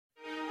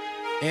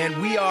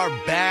And we are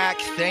back.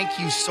 Thank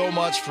you so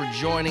much for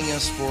joining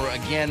us for,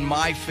 again,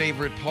 my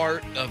favorite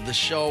part of the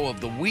show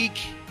of the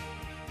week,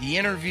 the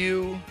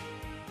interview.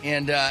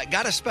 And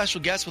got a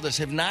special guest with us.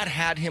 Have not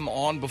had him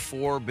on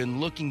before. Been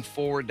looking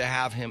forward to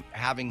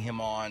having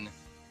him on.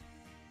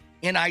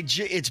 And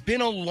it's been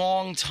a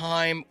long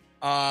time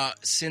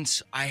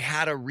since I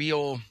had a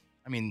real,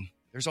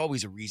 there's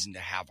always a reason to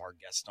have our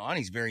guest on.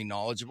 He's very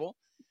knowledgeable.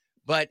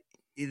 But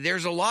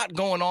there's a lot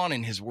going on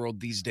in his world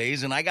these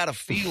days. And I got a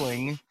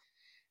feeling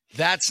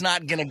that's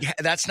not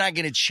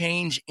gonna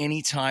change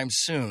anytime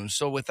soon.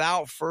 So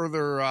without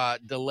further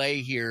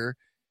delay here,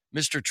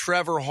 Mr.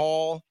 Trevor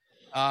Hall,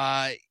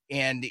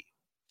 and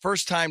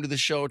first time to the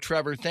show.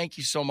 Trevor, thank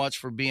you so much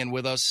for being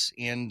with us,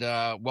 and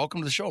welcome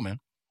to the show, man.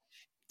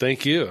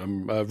 Thank you.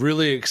 I'm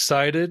really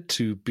excited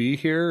to be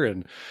here,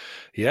 and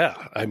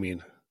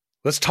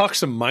let's talk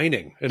some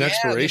mining and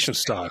exploration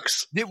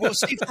stocks. Well,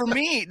 see, for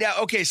me,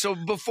 okay, so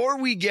before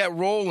we get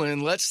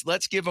rolling, let's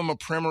give them a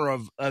primer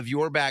of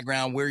your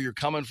background, where you're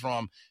coming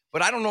from.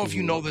 But I don't know if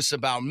you know this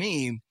about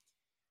me.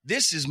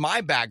 This is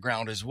my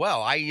background as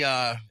well.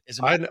 I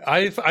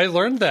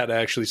learned that,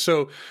 actually.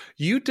 So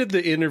you did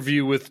the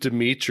interview with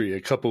Dimitri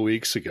a couple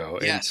weeks ago.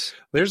 Yes.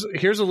 And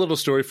here's a little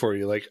story for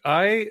you.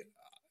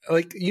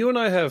 You and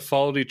I have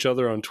followed each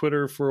other on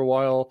Twitter for a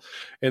while.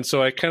 And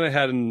so I kind of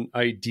had an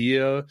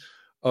idea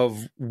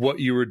of what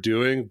you were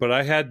doing, but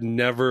I had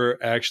never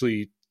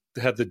actually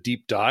had the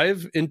deep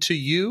dive into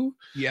you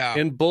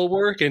and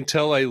Bulwark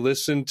until I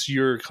listened to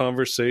your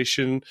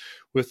conversation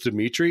with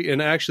Dimitri.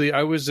 And actually,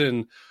 I was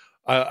in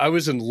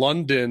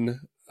London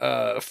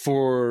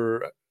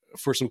for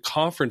some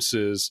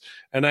conferences,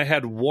 and I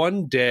had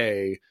one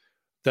day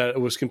that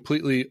was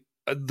completely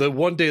the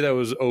one day that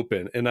was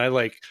open, and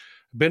I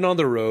been on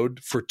the road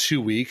for 2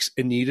 weeks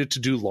and needed to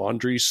do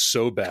laundry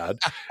so bad.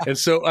 And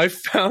so I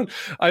found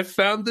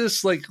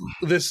this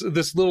this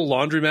little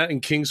laundromat in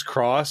King's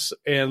Cross,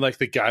 and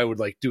the guy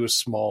would do a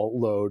small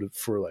load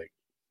for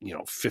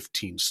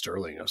 15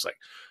 sterling. I was like,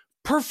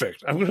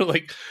 perfect. I'm going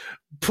to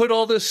put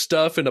all this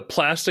stuff in a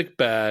plastic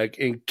bag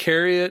and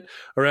carry it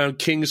around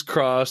King's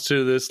Cross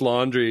to this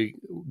laundromat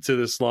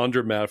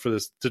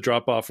to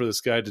drop off for this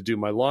guy to do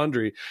my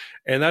laundry.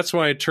 And that's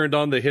why I turned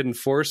on the Hidden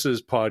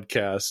Forces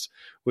podcast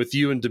with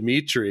you and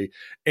Dimitri.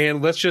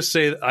 And let's just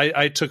say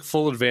I took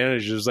full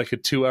advantage. It was like a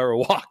 2-hour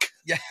walk.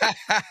 Yeah.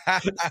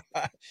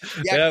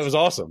 It was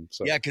awesome.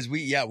 So. Yeah. Cause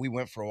we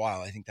went for a while.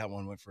 I think that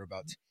one went for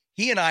about,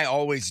 he and I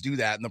always do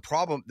that. And the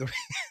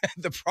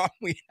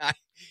problem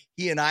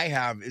he and I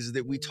have is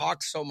that we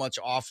talk so much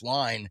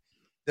offline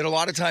that a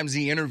lot of times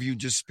the interview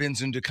just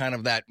spins into kind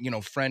of that,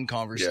 friend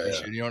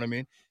conversation. Yeah. You know what I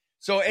mean?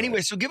 So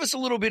anyway, So give us a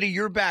little bit of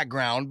your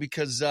background,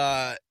 because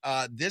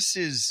this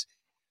is,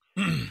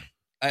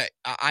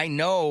 I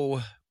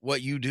know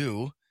what you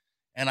do,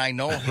 and I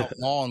know how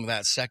long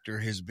that sector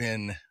has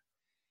been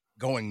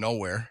going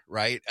nowhere.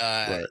 Right.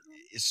 Right.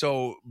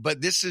 So, but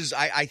this is,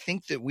 I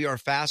think that we are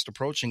fast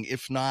approaching,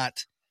 if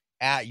not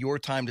at your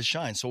time to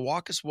shine. So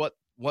walk us what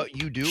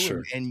you do.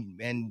 Sure.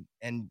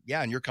 and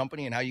your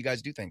company and how you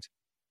guys do things.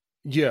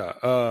 Yeah.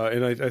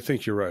 And I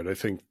think you're right. I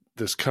think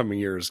this coming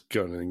year is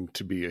going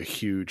to be a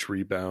huge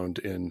rebound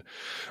in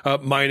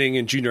mining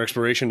and junior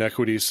exploration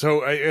equities.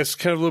 So it's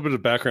kind of a little bit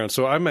of background.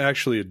 So I'm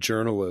actually a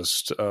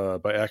journalist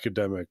by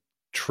academic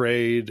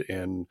trade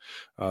and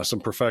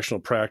some professional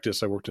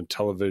practice. I worked in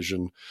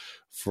television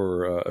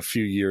for a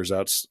few years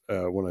out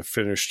when I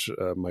finished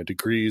my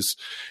degrees.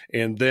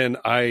 And then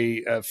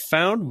I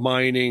found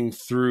mining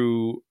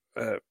through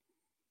I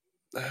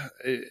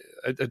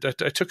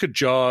took a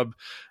job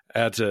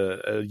at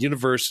a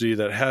university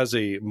that has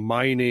a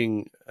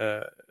mining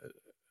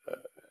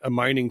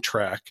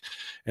track,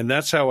 and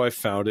that's how I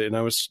found it. And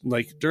I was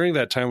during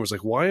that time, I was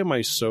why am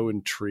I so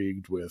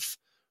intrigued with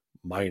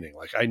mining?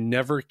 I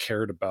never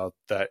cared about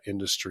that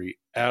industry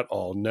at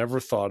all. Never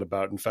thought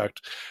about it. In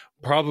fact,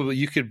 probably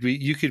you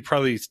could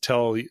probably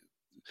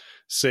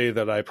say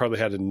that I probably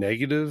had a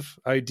negative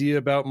idea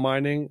about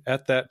mining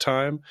at that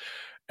time.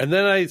 And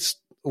then I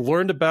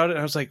learned about it, and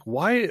I was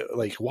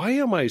why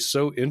am I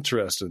so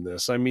interested in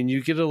this? I mean,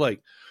 you get to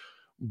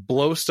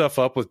blow stuff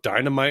up with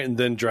dynamite and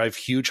then drive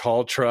huge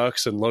haul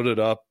trucks and load it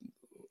up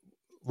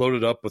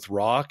with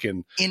rock,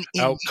 and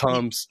out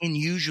comes in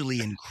usually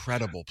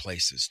incredible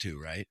places too,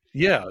 right?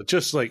 Yeah,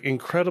 just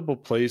incredible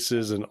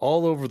places and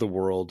all over the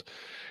world.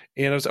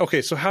 And I was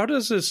okay, so how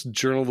does this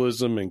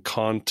journalism and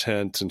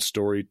content and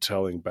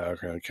storytelling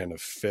background kind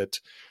of fit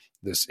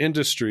this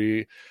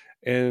industry?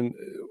 And,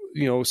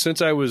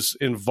 since I was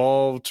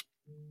involved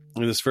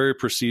in this very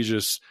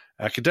prestigious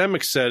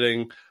academic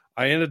setting,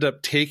 I ended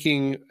up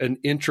taking an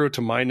intro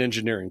to mine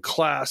engineering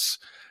class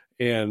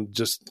and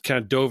just kind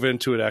of dove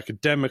into it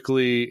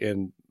academically.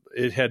 And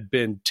it had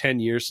been 10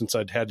 years since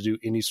I'd had to do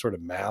any sort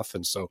of math.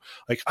 And so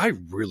I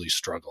really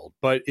struggled,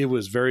 but it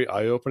was very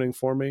eye-opening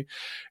for me.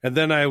 And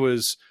then I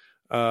was,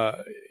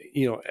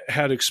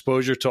 had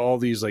exposure to all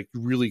these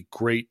really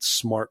great,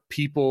 smart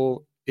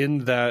people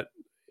in that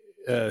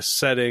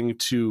setting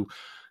to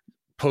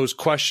pose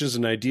questions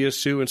and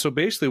ideas to. And so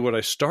basically what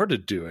I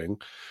started doing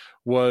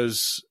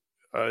was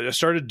I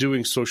started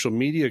doing social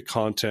media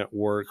content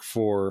work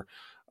for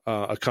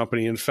a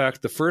company. In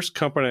fact, the first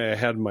company I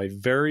had my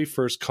very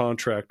first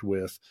contract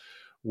with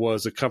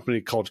was a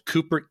company called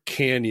Cooper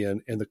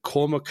Canyon and the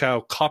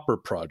Khoemacau Copper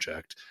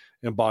Project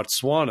in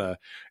Botswana.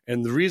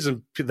 And the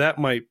reason that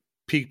might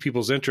pique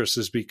people's interest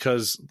is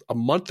because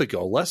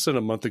less than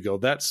a month ago,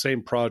 that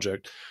same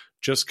project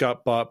just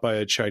got bought by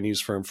a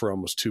Chinese firm for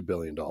almost $2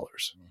 billion.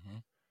 Mm-hmm.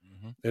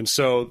 Mm-hmm. And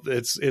so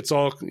it's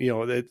all,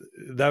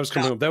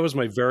 that was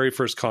my very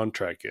first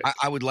contract gig.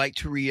 I would like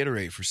to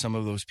reiterate for some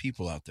of those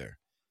people out there,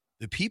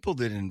 the people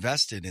that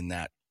invested in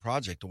that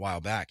project a while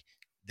back,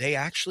 they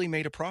actually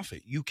made a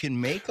profit. You can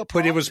make a profit.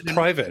 But it was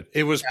private.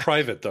 It was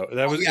private, though.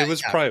 It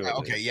was private.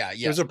 Okay, yeah.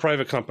 It was a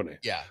private company.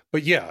 Yeah.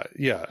 But yeah.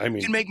 I mean,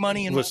 you can make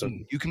money in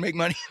London. You can make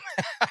money.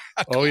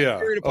 Oh, yeah.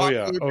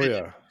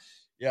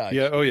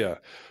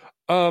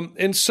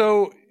 And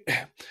so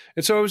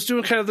I was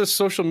doing kind of this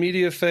social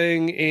media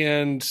thing,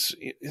 and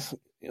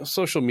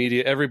social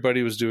media,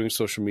 everybody was doing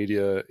social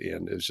media,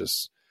 and it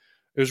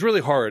was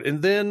really hard.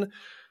 And then,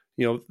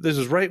 this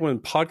is right when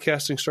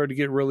podcasting started to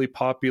get really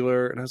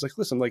popular. And I was like,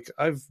 listen, like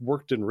I've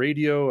worked in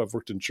radio, I've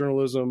worked in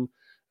journalism,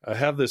 I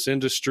have this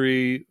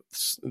industry.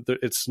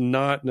 It's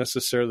not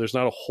necessarily, there's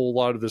not a whole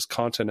lot of this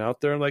content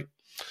out there. I'm like,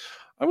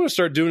 I'm going to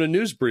start doing a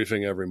news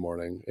briefing every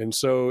morning. And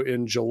so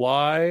in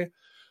July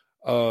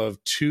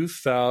of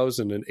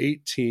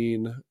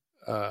 2018,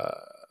 I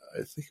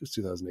think it was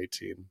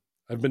 2018.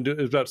 I've been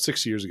doing it about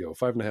 6 years ago,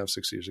 5.5,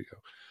 6 years ago.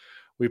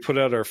 We put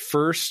out our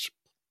first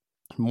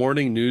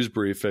morning news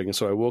briefing. And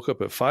so I woke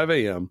up at 5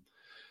 a.m.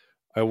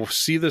 I will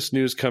see this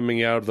news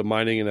coming out of the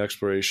mining and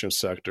exploration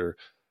sector.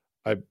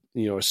 I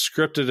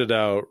scripted it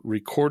out,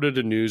 recorded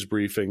a news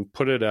briefing,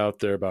 put it out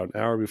there about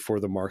an hour before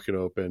the market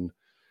opened.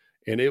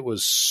 And it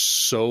was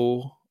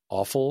so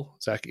awful,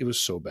 Zach. It was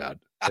so bad.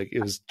 Like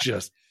it was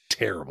just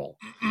terrible.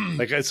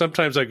 Like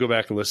sometimes I go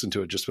back and listen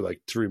to it just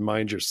to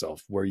remind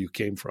yourself where you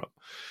came from.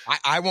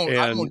 I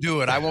won't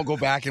do it. I won't go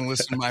back and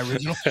listen to my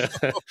original.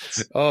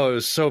 Oh, it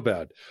was so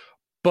bad.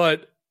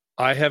 But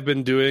I have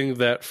been doing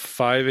that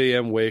 5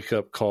 a.m. wake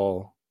up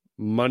call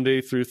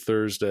Monday through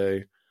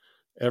Thursday,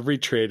 every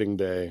trading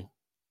day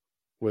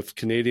with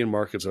Canadian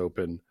markets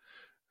open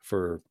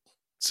for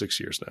 6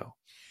 years now.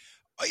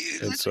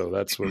 And so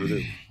that's what we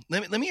do.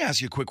 Let me ask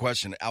you a quick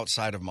question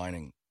outside of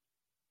mining.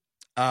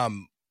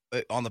 On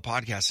the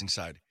podcasting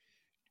side,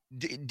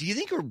 do you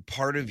think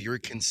part of your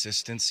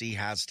consistency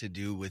has to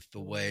do with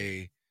the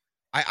way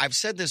I've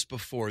said this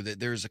before, that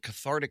there's a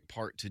cathartic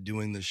part to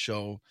doing the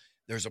show.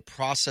 There's a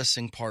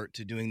processing part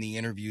to doing the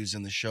interviews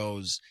and the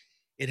shows.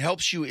 It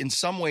helps you in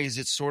some ways.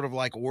 It's sort of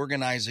like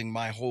organizing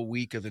my whole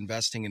week of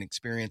investing and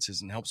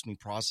experiences and helps me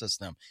process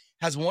them.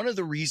 Has one of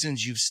the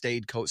reasons you've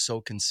stayed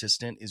so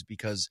consistent is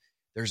because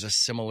there's a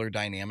similar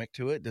dynamic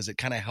to it? Does it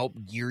kind of help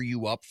gear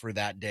you up for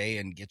that day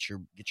and get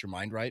your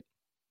mind right?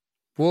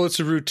 Well,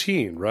 it's a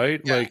routine, right?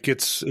 Yeah. Like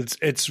it's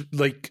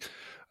like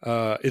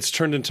it's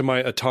turned into my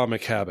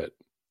atomic habit.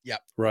 Yeah.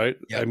 Right.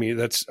 Yep. I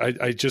mean,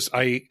 I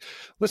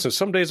listen,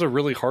 some days are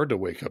really hard to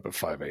wake up at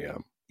 5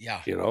 a.m.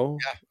 Yeah.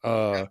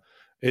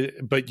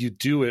 But you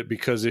do it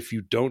because if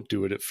you don't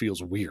do it, it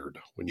feels weird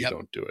when you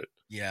don't do it.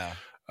 Yeah.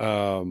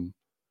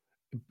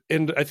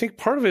 And I think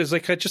part of it is I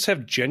just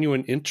have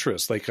genuine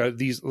interest.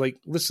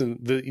 Listen,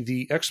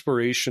 the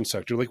exploration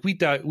sector,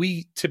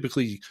 we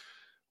typically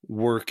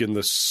work in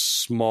the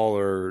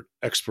smaller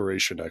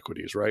exploration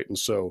equities, right? And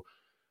so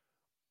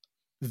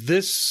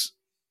this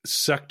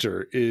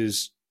sector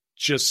is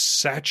just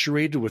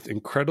saturated with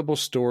incredible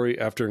story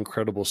after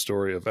incredible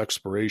story of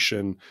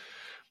exploration,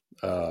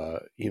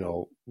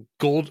 finding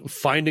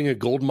a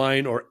gold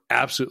mine or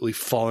absolutely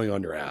falling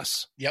on your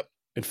ass. Yep.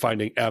 And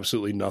finding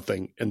absolutely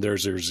nothing, and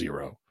there's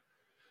zero.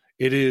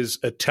 It is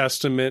a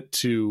testament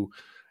to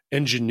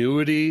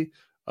ingenuity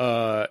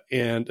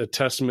and a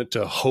testament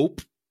to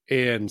hope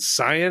and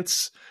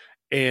science,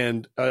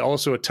 and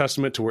also a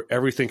testament to where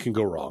everything can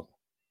go wrong.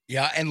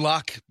 Yeah, and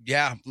luck.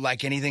 Yeah,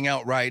 like anything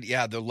else, right?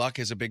 Yeah, the luck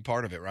is a big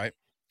part of it, right?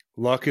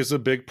 Luck is a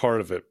big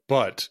part of it.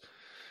 But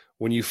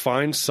when you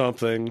find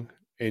something,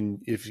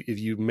 and if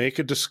you make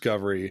a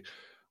discovery,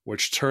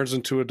 which turns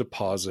into a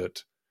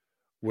deposit,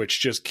 which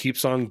just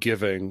keeps on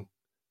giving,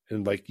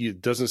 and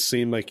it doesn't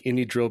seem like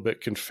any drill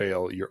bit can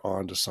fail, you're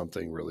on to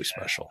something really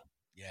special.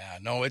 Yeah,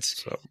 no,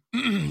 it's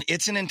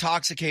an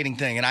intoxicating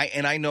thing.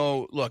 And I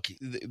know, look,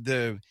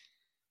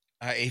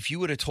 if you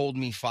would have told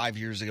me 5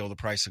 years ago the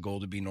price of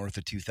gold would be north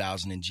of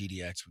 2,000 and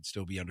GDX would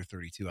still be under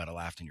 32, I'd have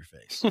laughed in your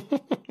face.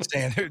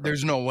 Saying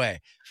there's no way,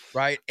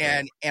 right?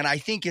 And I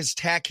think as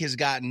tech has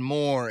gotten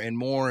more and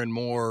more and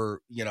more,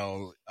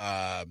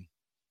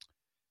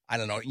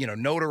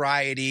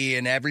 notoriety,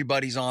 and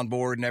everybody's on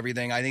board and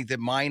everything, I think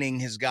that mining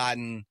has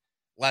gotten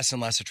less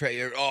and less a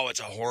trade. Oh, it's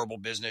a horrible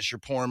business. You're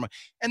pouring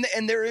and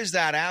there is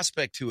that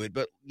aspect to it.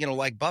 But,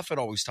 like Buffett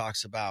always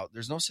talks about,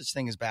 there's no such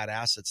thing as bad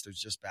assets. There's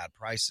just bad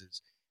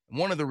prices. And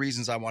one of the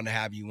reasons I want to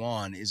have you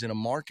on is in a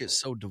market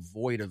so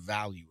devoid of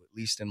value, at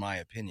least in my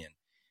opinion,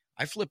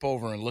 I flip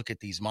over and look at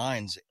these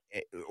mines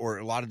or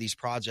a lot of these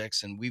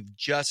projects, and we've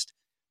just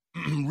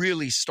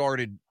really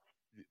started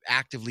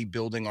actively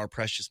building our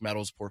precious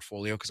metals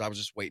portfolio because I was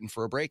just waiting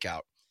for a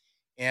breakout.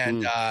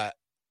 And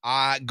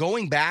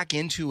going back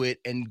into it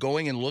and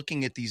going and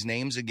looking at these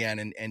names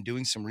again and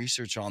doing some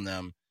research on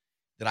them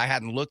that I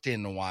hadn't looked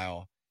in a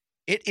while,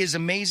 it is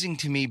amazing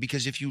to me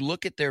because if you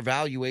look at their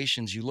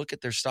valuations, you look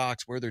at their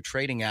stocks, where they're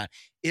trading at,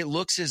 it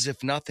looks as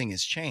if nothing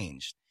has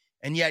changed.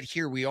 And yet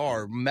here we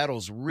are,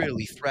 metals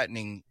really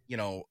threatening,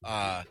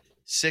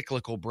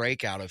 cyclical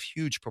breakout of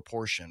huge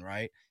proportion,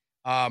 right?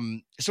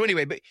 So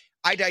anyway, but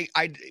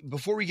I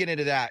before we get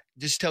into that,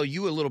 just tell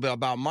you a little bit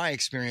about my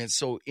experience.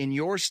 So in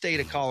your state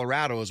of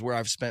Colorado is where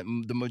I've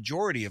spent the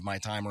majority of my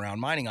time around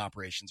mining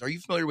operations. Are you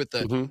familiar with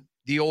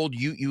the old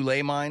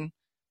Ute mine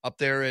up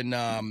there in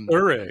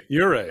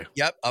Ure?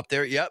 Yep, up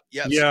there. Yep.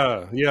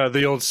 Yeah,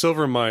 the old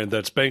silver mine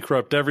that's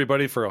bankrupt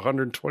everybody for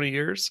 120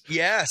 years.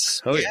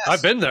 Yes. Oh, yeah.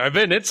 I've been there. I've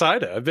been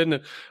inside it.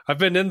 I've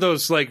been in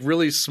those like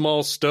really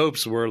small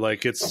stopes where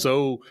like it's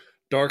so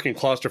dark and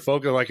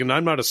claustrophobic. Like, and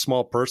I'm not a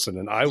small person,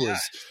 and I was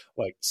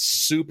like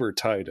super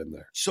tight in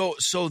there. So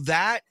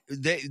that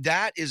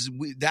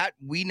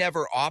we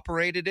never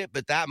operated it,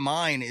 but that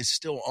mine is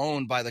still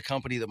owned by the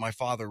company that my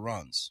father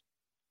runs.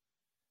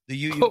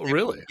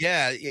 Really?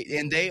 Yeah,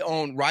 and they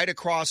own right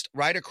across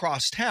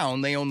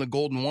town. They own the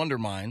Golden Wonder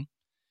mine.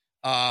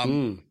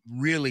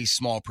 Really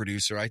small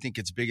producer. I think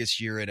its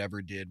biggest year it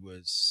ever did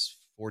was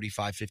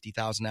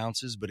 50,000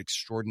 ounces, but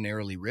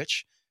extraordinarily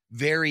rich.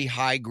 Very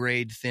high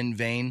grade, thin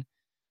vein.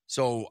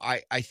 So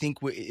I think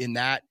in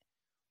that,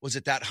 was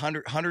it that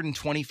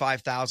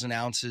 125,000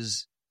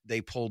 ounces they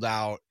pulled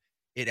out,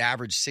 it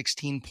averaged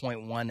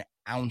 16.1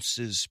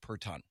 ounces per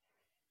ton.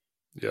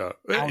 Yeah.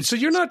 Ounces. So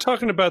you're not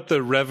talking about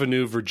the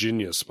Revenue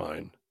Virginia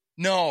mine.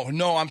 No,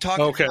 I'm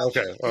talking. Okay. All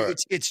right.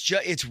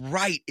 It's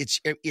right.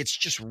 It's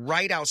just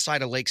right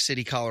outside of Lake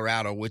City,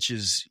 Colorado, which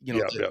is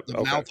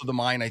the mouth of the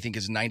mine. I think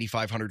is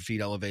 9,500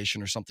 feet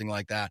elevation or something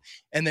like that.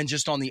 And then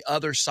just on the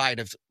other side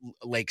of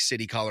Lake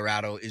City,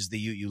 Colorado, is the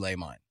Ute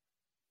mine.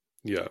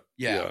 Yeah.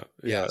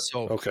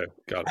 So okay,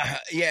 got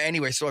it.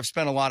 Anyway, so I've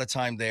spent a lot of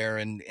time there,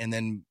 and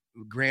then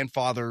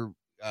grandfather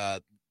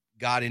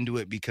got into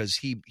it because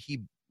he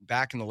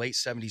back in the late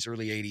 70s,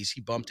 early 80s, he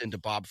bumped into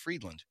Bob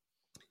Friedland.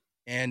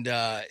 And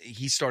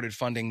he started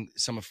funding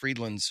some of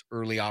Friedland's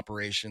early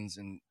operations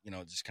and,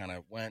 just kind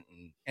of went.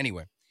 And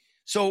anyway,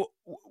 so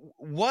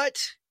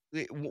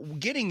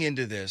getting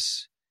into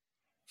this,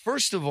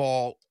 first of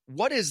all,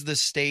 what is the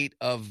state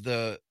of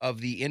the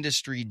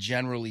industry,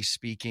 generally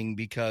speaking?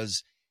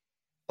 Because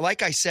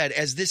like I said,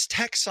 as this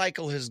tech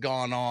cycle has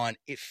gone on,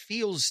 it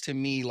feels to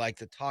me like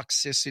the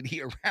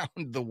toxicity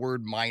around the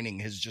word mining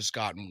has just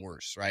gotten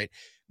worse, right?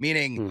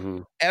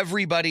 Meaning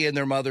everybody and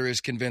their mother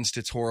is convinced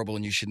it's horrible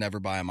and you should never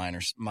buy a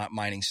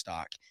mining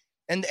stock.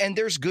 And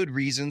there's good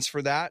reasons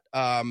for that.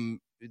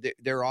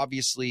 They're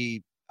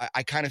obviously,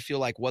 I kind of feel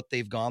like what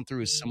they've gone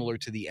through is similar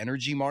to the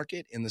energy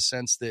market in the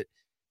sense that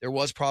there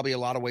was probably a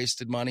lot of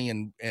wasted money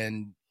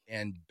and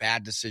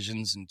bad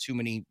decisions and too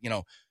many,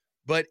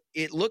 but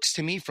it looks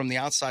to me from the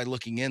outside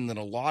looking in that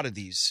a lot of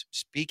these,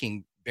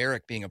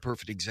 Barrick being a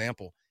perfect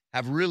example,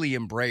 have really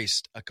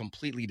embraced a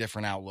completely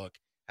different outlook,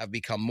 have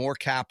become more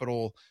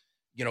capital,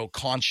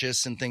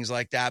 conscious and things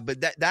like that. But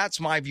that's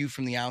my view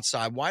from the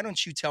outside. Why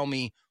don't you tell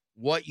me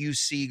what you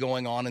see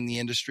going on in the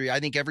industry?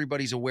 I think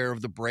everybody's aware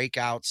of the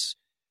breakouts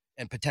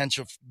and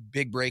potential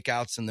big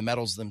breakouts in the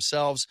metals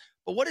themselves.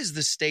 But what is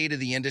the state of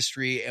the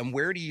industry and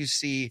where do you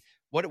see,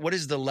 what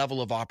is the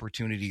level of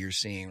opportunity you're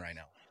seeing right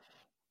now?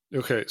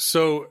 Okay,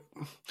 so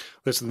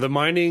listen, the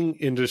mining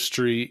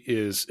industry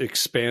is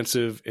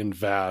expansive and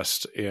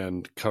vast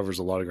and covers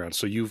a lot of ground.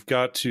 So you've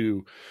got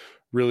to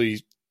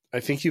really, I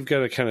think you've got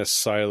to kind of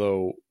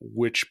silo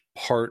which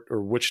part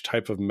or which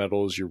type of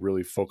metals you're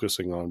really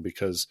focusing on,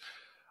 because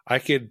I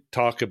could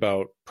talk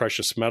about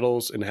precious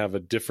metals and have a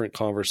different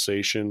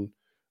conversation,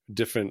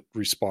 different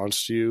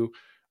response to you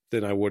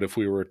than I would if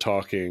we were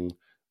talking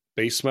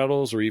base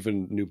metals or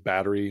even new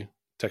battery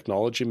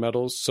technology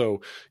metals.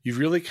 So you've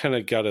really kind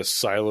of got to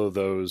silo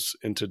those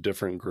into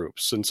different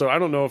groups. And so I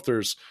don't know if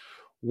there's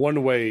one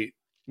of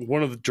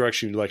the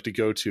direction you'd like to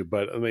go to,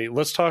 but I mean,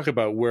 let's talk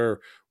about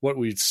what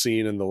we've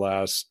seen in the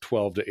last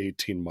 12 to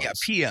 18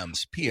 months. Yeah,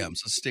 PMs.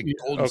 Let's stick.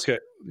 Okay.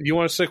 You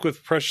want to stick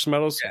with precious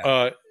metals?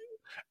 Yeah.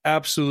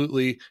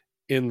 Absolutely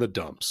in the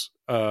dumps.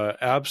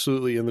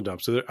 Absolutely in the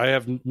dumps. So I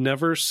have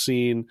never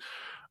seen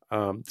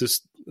this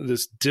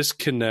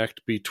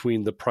disconnect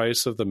between the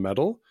price of the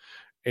metal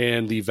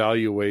and the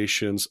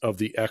valuations of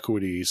the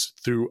equities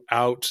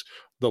throughout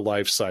the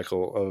life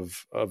cycle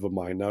of a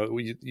mine. Now,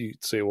 you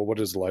say, well, what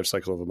is the life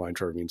cycle of a mine,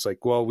 Trevor? It's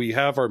like, well, we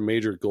have our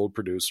major gold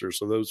producers.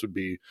 So those would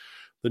be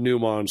the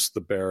Newmonts,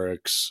 the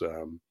Barricks,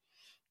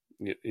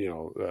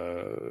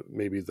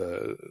 maybe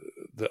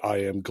the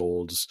IM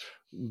Golds.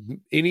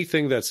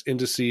 Anything that's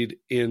indiced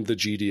in the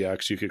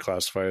GDX, you could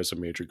classify as a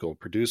major gold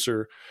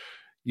producer.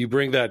 You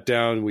bring that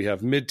down, we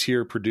have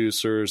mid-tier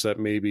producers that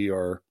maybe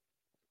are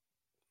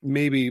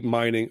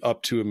mining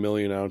up to 1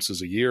 million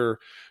ounces a year.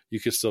 You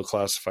could still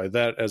classify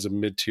that as a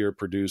mid-tier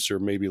producer,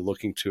 maybe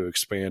looking to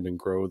expand and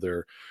grow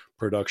their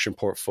production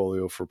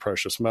portfolio for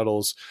precious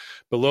metals.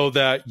 Below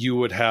that, you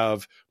would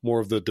have more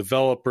of the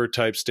developer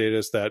type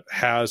status that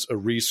has a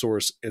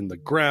resource in the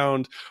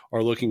ground,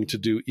 are looking to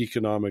do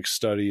economic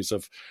studies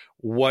of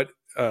what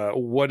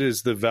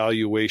is the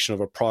valuation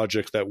of a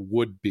project that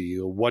would be,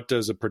 what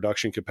does a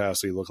production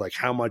capacity look like,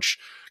 how much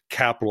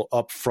capital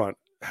upfront,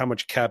 how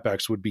much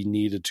capex would be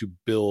needed to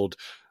build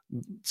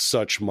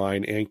such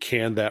mine, and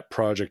can that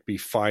project be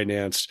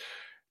financed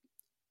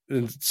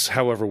in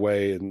however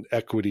way, in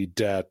equity,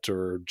 debt,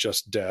 or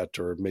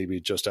maybe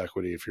just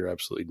equity if you're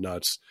absolutely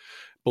nuts.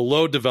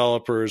 Below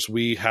developers,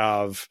 we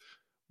have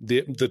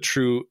the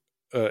true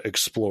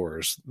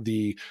explorers,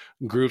 the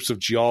groups of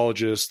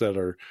geologists that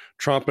are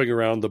tromping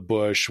around the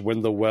bush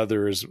when the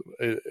weather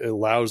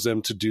allows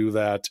them to do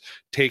that,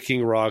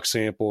 taking rock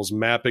samples,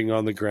 mapping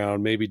on the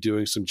ground, maybe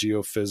doing some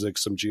geophysics,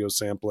 some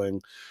geosampling,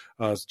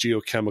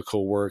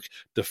 geochemical work,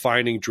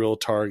 defining drill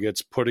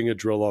targets, putting a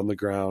drill on the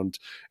ground,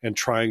 and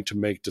trying to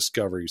make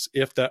discoveries.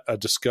 If a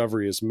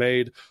discovery is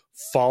made,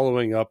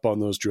 following up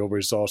on those drill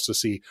results to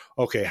see,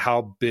 okay,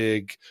 how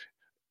big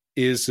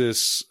is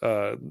this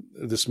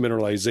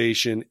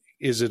mineralization?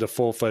 Is it a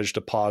full-fledged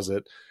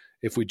deposit?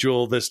 If we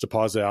drill this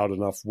deposit out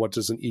enough, what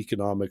does an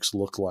economics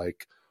look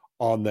like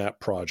on that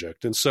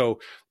project? And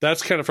so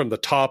that's kind of from the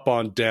top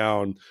on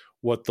down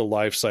what the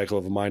life cycle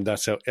of a mine.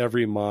 That's how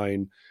every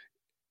mine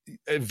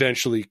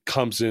eventually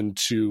comes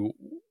into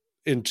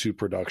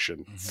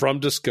production, from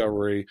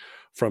discovery,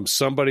 from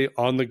somebody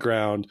on the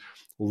ground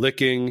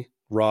licking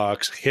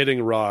rocks,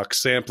 hitting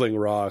rocks, sampling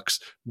rocks,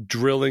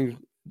 drilling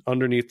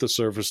underneath the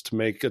surface to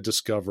make a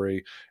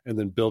discovery, and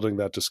then building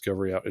that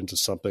discovery out into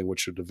something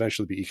which would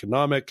eventually be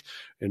economic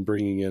and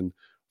bringing in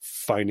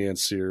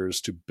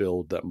financiers to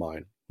build that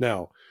mine.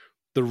 Now,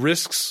 the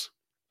risks,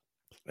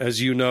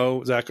 as you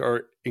know, Zach,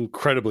 are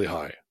incredibly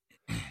high.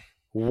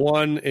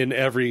 One in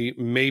every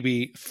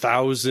maybe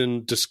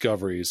 1,000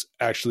 discoveries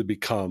actually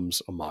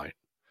becomes a mine.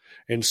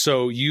 And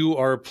so you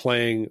are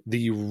playing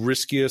the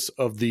riskiest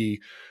of the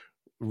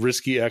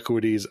risky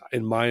equities,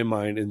 in my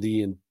mind, in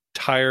the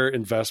entire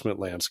investment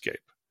landscape.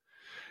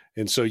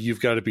 And so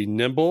you've got to be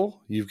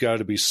nimble, you've got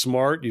to be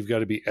smart, you've got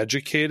to be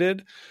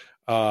educated,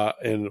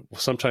 and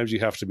sometimes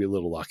you have to be a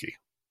little lucky.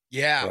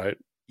 Yeah. Right?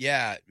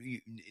 Yeah.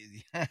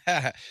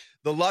 The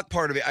luck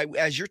part of it,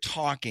 as you're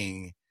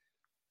talking,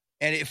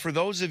 and for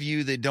those of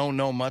you that don't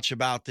know much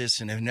about this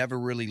and have never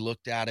really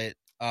looked at it,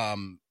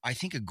 I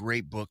think a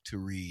great book to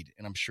read,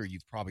 and I'm sure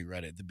you've probably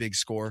read it, The Big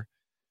Score.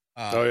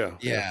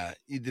 Yeah.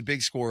 The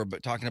Big Score,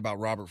 but talking about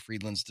Robert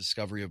Friedland's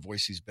discovery of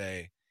Voisey's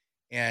Bay.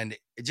 And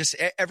just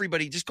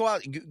everybody, just go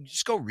out,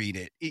 just go read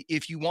it.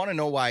 If you want to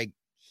know why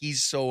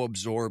he's so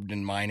absorbed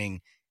in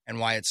mining and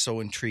why it's so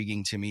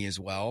intriguing to me as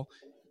well,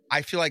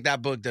 I feel like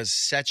that book does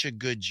such a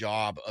good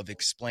job of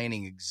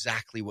explaining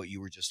exactly what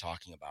you were just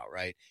talking about,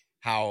 right?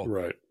 How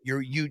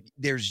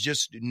there's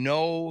just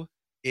no,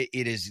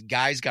 it is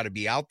guys got to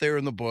be out there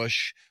in the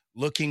bush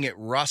looking at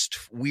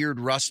weird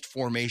rust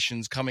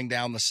formations coming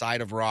down the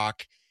side of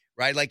rock,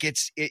 right? Like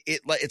it's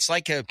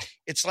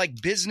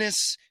like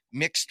business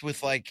mixed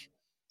with like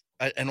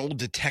an old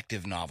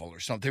detective novel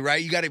or something,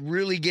 right? You got to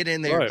really get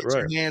in there, get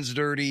your hands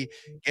dirty,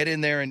 get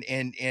in there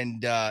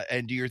and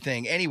do your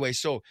thing. Anyway,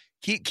 so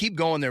keep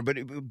going there, but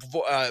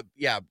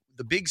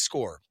The Big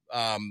Score.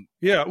 Well,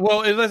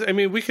 I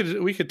mean, we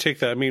could take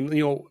that. I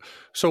mean,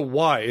 so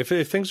why,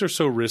 if things are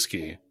so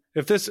risky,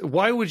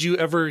 why would you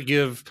ever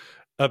give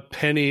a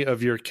penny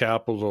of your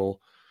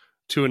capital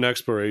to an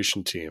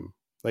exploration team?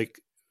 Like,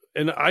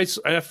 and I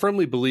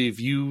firmly believe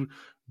you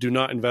do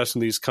not invest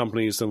in these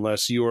companies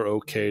unless you are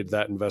okay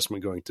that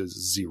investment going to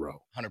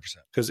zero. 100%.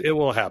 Because it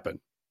will happen.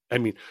 I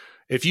mean,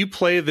 if you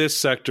play this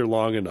sector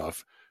long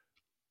enough,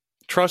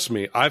 trust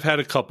me, I've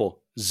had a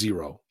couple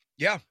zero.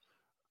 Yeah.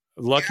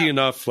 Lucky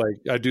enough, like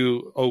I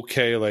do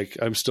okay. Like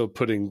I'm still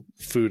putting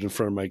food in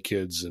front of my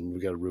kids, and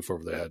we got a roof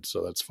over their head,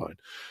 so that's fine.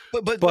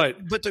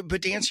 But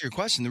to answer your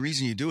question, the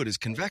reason you do it is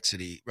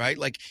convexity, right?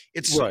 Like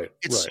it's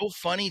so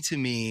funny to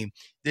me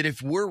that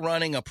if we're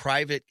running a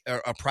private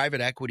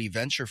equity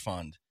venture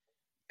fund,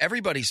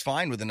 everybody's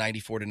fine with a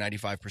 94 to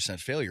 95%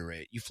 failure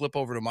rate. You flip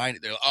over to mine,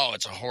 they're like, oh,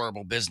 it's a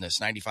horrible business.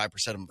 95%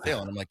 of them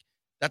fail, and I'm like,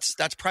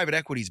 that's private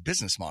equity's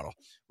business model,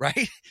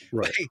 right?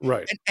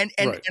 Right. And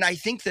I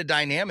think the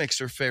dynamics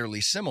are fairly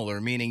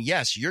similar, meaning,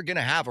 yes, you're going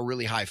to have a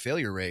really high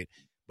failure rate,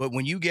 but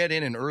when you get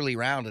in an early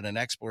round in an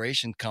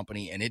exploration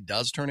company and it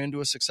does turn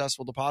into a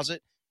successful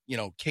deposit,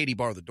 Katie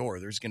bar the door,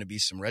 there's going to be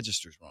some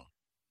registers wrong.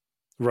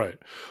 Right.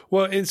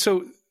 Well, and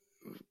so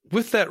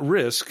with that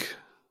risk,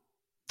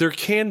 there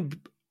can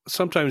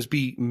sometimes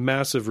be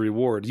massive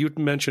reward. You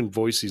mentioned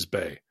Voisey's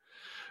Bay.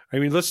 I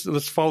mean, let's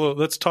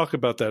talk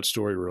about that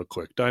story real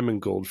quick.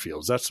 Diamond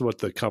Goldfields. That's what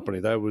the company,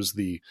 that was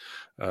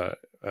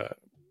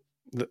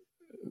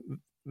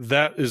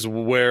that is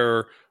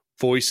where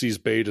Voisey's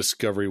Bay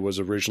discovery was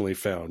originally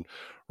found.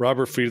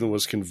 Robert Friedland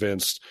was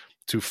convinced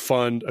to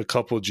fund a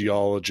couple of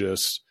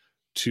geologists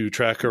to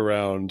track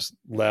around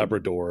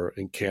Labrador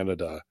in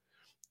Canada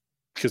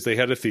because they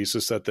had a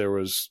thesis that there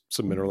was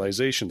some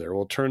mineralization there.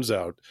 Well, it turns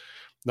out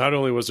not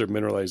only was there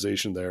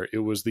mineralization there, it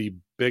was the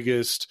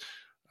biggest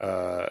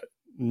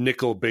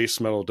nickel base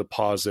metal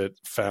deposit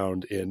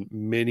found in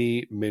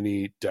many,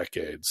 many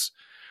decades.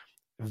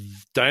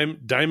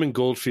 Diamond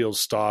Goldfield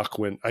stock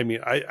went, I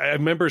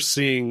remember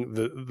seeing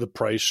the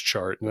price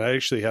chart, and I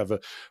actually have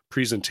a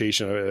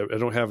presentation. I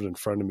don't have it in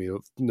front of me,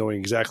 knowing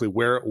exactly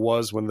where it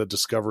was when the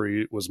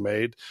discovery was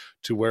made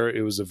to where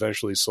it was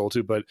eventually sold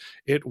to, but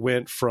it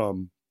went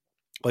from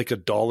like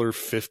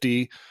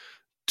 $1.50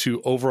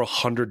 to over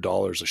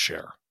 $100 a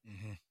share.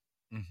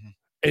 Mm-hmm. Mm-hmm.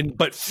 And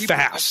but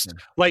fast,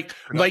 like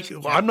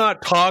I'm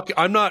not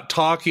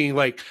talking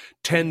like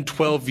 10,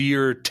 12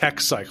 year tech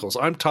cycles.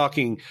 I'm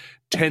talking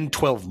 10,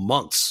 12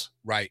 months.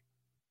 Right.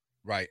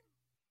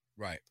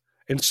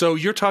 And so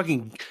you're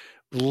talking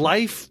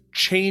life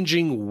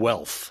changing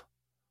wealth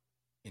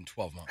in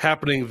 12 months,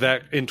 happening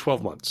that in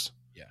 12 months.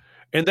 Yeah.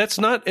 And it's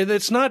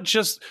not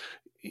just,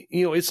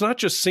 it's not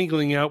just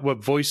singling out what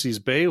Voisey's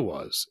Bay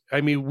was.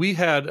 I mean, we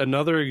had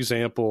another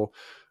example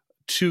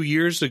 2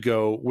 years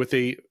ago with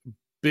a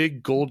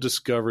big gold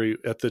discovery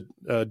at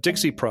the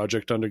Dixie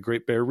project under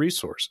Great Bear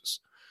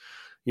Resources.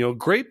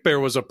 Great Bear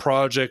was a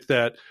project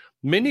that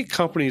many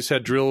companies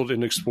had drilled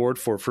and explored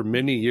for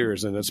many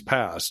years in its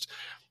past.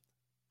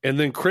 And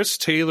then Chris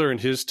Taylor and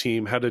his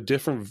team had a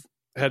different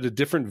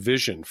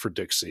vision for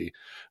Dixie,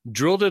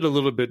 drilled it a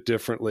little bit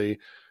differently,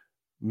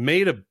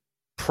 made a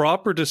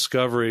proper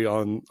discovery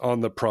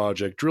on the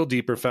project, drilled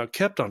deeper,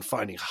 kept on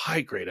finding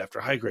high grade after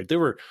high grade. They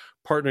were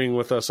partnering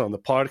with us on the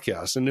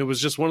podcast, and it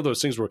was just one of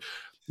those things where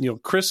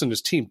Chris and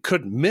his team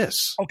couldn't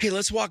miss. Okay,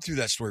 let's walk through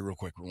that story real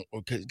quick,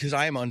 because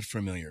I am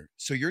unfamiliar.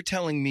 So you're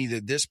telling me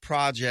that this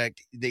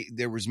project,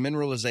 there was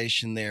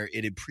mineralization there.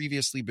 It had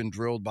previously been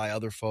drilled by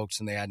other folks,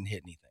 and they hadn't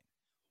hit anything.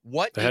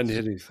 They hadn't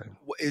hit anything.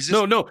 Is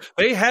this, no,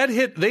 they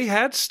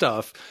had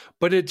stuff,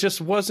 but it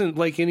just wasn't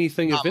like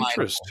anything of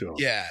interest to them.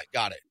 Yeah,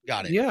 got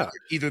it. Yeah,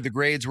 either the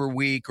grades were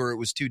weak, or it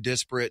was too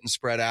disparate and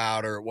spread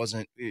out, or it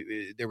wasn't.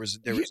 There was.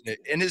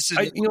 And this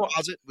is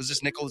deposit. Was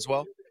this nickel as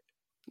well?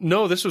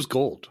 No, this was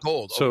gold.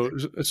 Gold.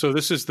 Okay. So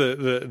this is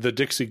the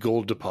Dixie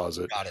gold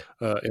deposit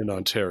in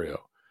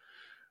Ontario.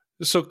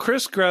 So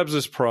Chris grabs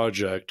this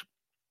project,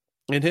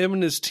 and him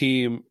and his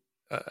team,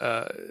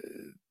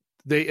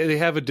 they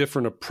have a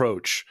different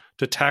approach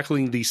to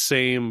tackling the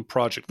same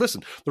project.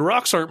 Listen, the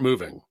rocks aren't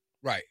moving.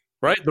 Right.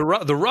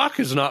 The rock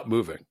is not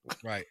moving.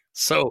 Right.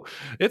 So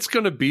it's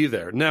going to be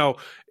there. Now,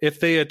 if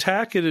they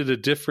attack it in a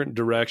different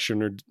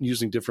direction or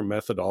using different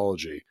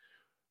methodology,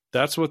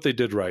 that's what they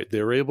did right.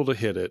 They were able to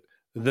hit it.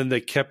 And then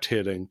they kept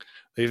hitting.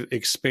 They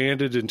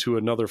expanded into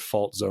another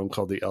fault zone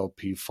called the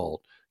LP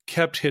fault,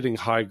 kept hitting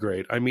high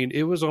grade. I mean,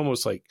 it was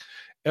almost like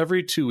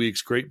every 2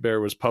 weeks, Great Bear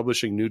was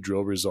publishing new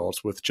drill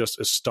results with just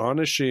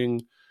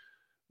astonishing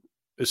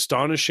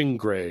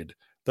grade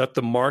that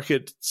the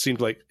market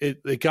seemed like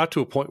it got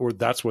to a point where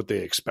that's what they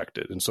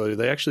expected. And so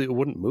it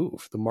wouldn't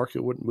move. The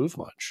market wouldn't move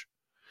much.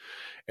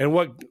 And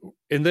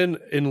then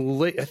in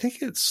late, I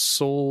think it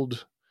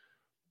sold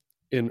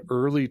in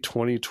early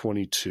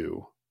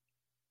 2022.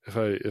 If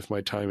I'm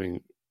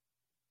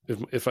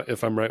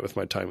right with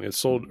my timing, it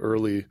sold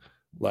early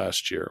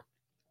last year.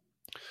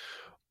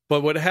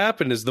 But what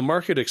happened is the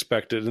market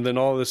expected, and then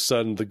all of a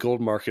sudden the gold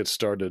market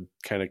started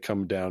kind of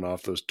come down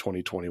off those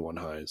 2021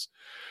 highs.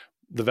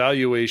 The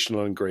valuation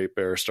on Great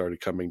Bear started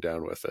coming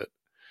down with it.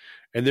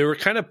 And they were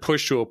kind of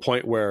pushed to a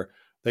point where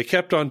they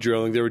kept on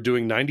drilling. They were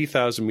doing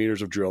 90,000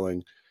 meters of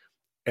drilling,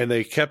 and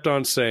they kept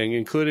on saying,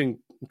 including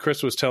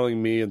Chris was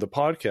telling me in the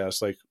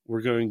podcast, like,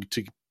 we're going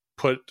to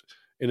put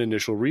an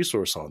initial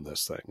resource on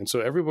this thing. And so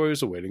everybody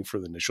was waiting for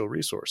the initial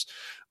resource.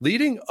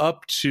 Leading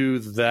up to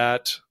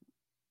that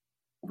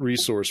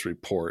resource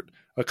report,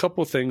 a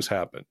couple of things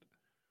happened.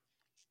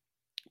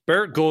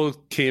 Barrick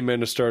Gold came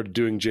in and started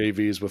doing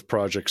JVs with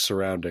projects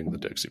surrounding the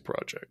Dixie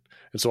project.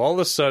 And so all of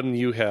a sudden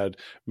you had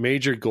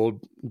major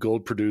gold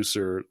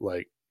producer,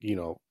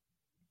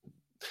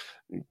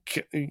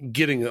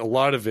 getting a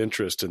lot of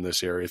interest in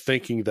this area,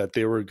 thinking that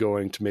they were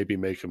going to maybe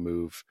make a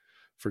move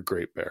for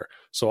Great Bear.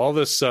 So all of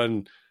a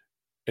sudden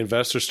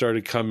investors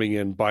started coming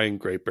in, buying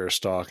Great Bear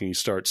stock, and you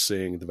start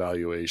seeing the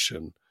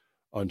valuation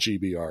on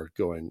GBR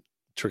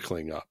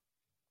trickling up.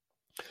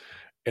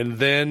 And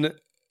then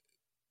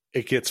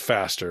it gets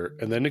faster,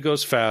 and then it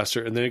goes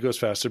faster, and then it goes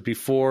faster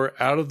before,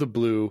 out of the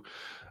blue,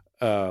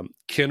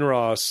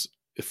 Kinross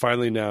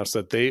finally announced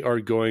that they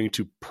are going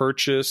to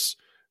purchase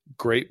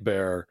Great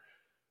Bear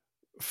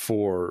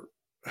for,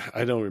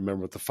 I don't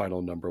remember what the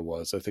final number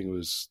was. I think it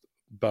was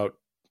about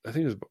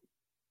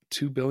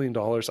 $2 billion.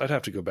 I'd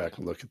have to go back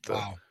and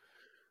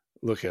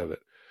look at it.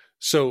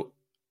 So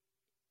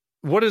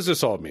what does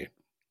this all mean?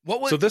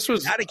 So this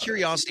was, out of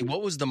curiosity,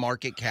 what was the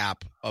market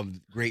cap of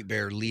Great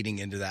Bear leading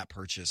into that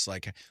purchase?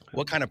 Like,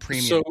 what kind of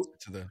premium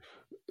to the?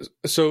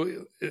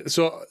 So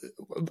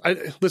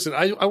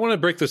I want to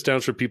break this down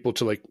for people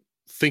to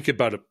think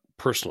about it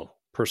personally,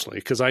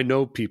 because I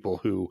know people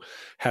who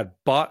had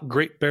bought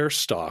Great Bear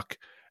stock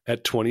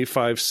at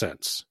 25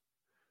 cents.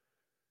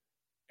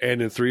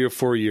 And in 3 or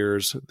 4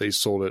 years, they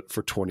sold it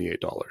for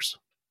 $28.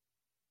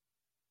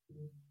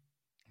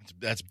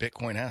 That's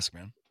Bitcoin-esque,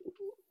 man.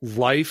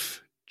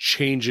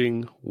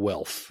 Life-changing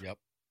wealth. Yep.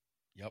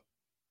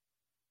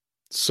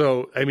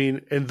 So, I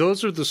mean, and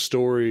those are the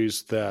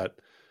stories that,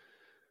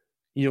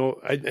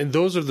 and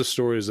those are the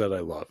stories that I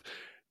love.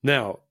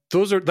 Now,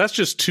 that's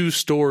just two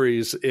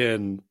stories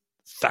in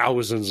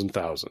thousands and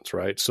thousands,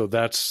 right? So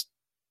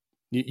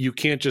you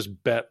can't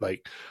just bet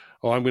like,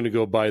 oh, I'm going to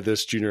go buy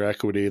this junior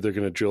equity. They're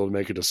going to drill and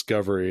make a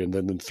discovery. And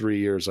then in 3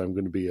 years, I'm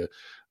going to be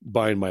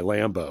buying my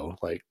Lambo.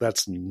 Like,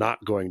 that's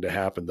not going to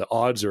happen. The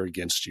odds are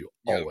against you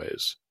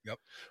always. Yep.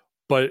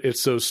 But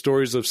it's those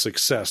stories of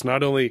success,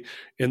 not only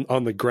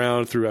on the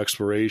ground through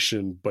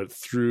exploration, but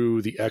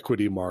through the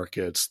equity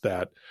markets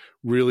that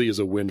really is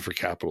a win for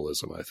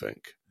capitalism, I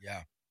think.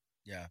 Yeah.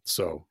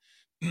 So,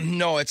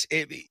 no,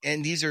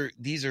 and these are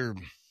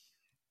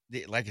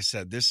like I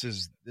said, this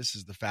is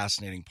the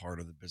fascinating part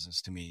of the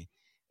business to me,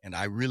 and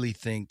I really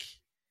think,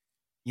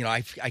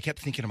 I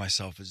kept thinking to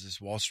myself, is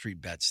this Wall Street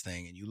bets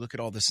thing, and you look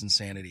at all this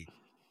insanity.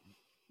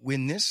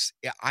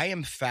 I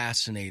am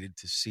fascinated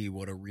to see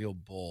what a real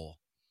bull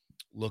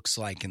looks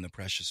like in the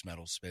precious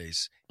metal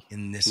space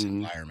in this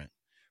environment,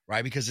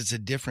 right? Because it's a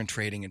different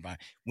trading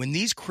environment. When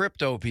these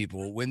crypto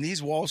people, when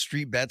these Wall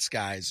Street bets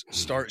guys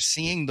start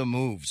seeing the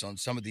moves on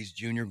some of these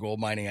junior gold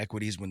mining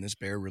equities, when this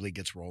bear really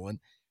gets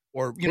rolling,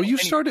 or you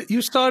saw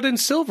it in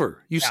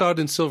silver. You saw it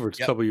in silver a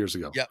couple years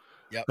ago.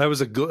 Yep.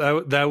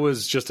 That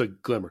was just a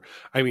glimmer.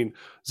 I mean,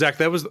 Zach,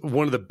 that was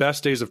one of the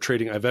best days of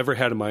trading I've ever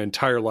had in my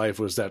entire life.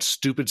 Was that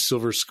stupid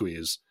silver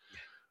squeeze?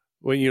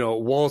 When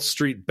Wall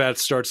Street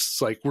bets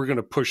starts like, we're going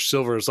to push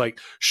silver. It's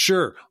like,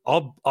 sure,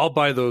 I'll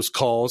buy those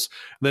calls.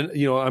 Then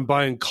I'm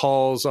buying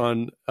calls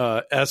on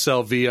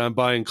SLV. I'm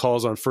buying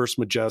calls on First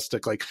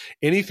Majestic. Like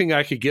anything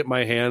I could get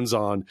my hands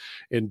on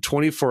in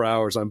 24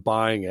 hours, I'm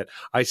buying it.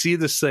 I see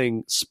this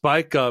thing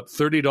spike up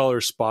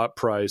 $30 spot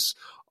price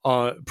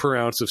per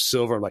ounce of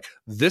silver. I'm like,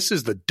 this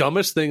is the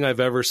dumbest thing I've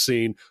ever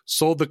seen.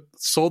 Sold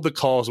the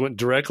calls, went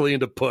directly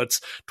into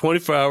puts.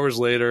 24 hours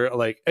later,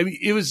 like, I mean,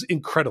 it was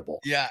incredible.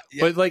 Yeah.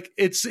 But like,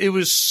 it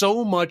was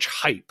so much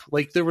hype.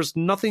 Like there was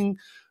nothing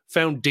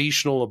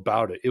foundational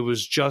about it. It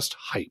was just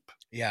hype.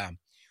 Yeah.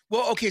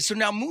 Well, okay. So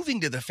now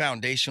moving to the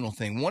foundational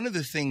thing, one of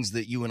the things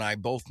that you and I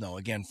both know,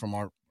 again, from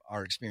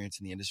our experience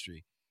in the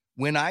industry,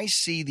 when I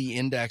see the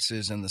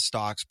indexes and the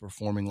stocks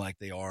performing like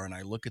they are, and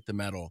I look at the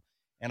metal,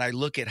 and I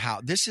look at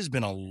how this has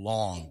been a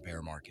long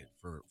bear market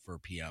for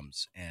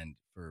PMs and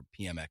for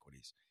PM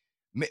equities,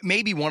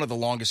 maybe one of the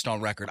longest on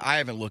record. I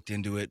haven't looked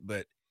into it,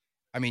 but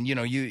I mean, you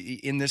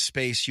in this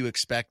space, you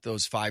expect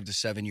those 5 to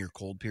 7 year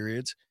cold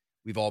periods.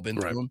 We've all been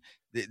through them.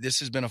 This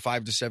has been a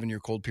 5 to 7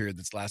 year cold period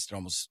that's lasted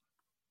almost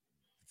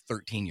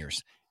 13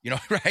 years.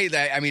 Right?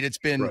 I mean,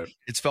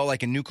 it's felt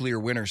like a nuclear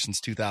winter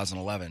since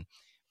 2011.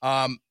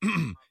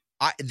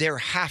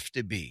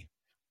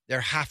 There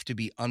have to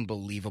be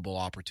unbelievable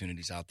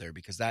opportunities out there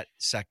because that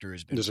sector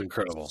has been just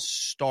incredible,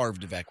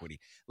 starved of equity.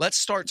 Let's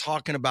start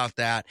talking about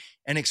that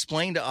and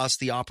explain to us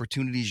the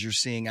opportunities you're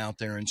seeing out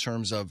there in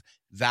terms of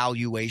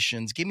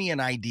valuations. Give me an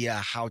idea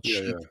how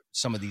cheap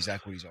some of these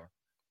equities are.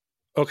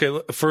 Okay,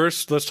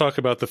 first let's talk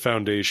about the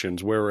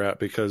foundations, where we're at,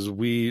 because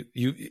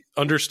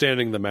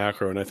understanding the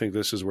macro, and I think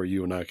this is where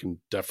you and I can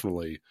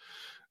definitely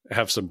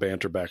have some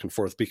banter back and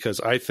forth, because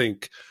I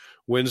think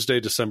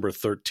Wednesday, December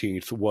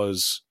 13th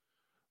was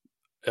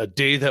a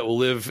day that will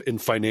live in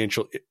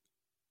financial,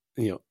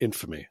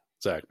 infamy,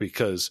 Zach,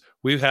 because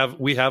we have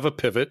a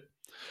pivot.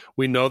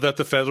 We know that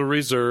the Federal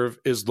Reserve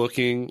is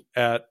looking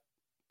at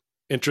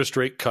interest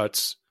rate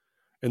cuts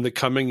in the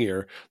coming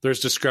year. There's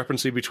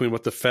discrepancy between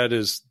what the Fed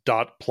is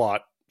dot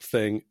plot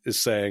thing is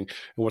saying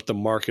and what the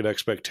market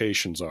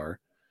expectations are.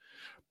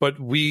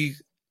 But we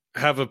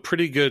have a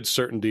pretty good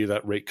certainty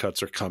that rate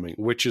cuts are coming,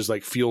 which is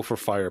like fuel for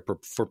fire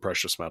for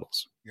precious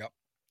metals. Yep.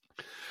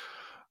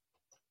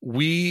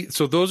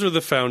 So those are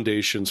the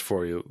foundations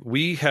for you.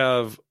 We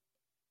have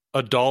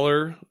a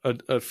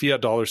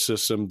fiat dollar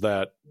system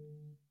that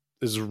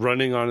is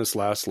running on its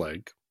last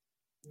leg,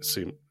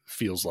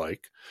 feels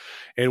like,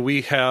 and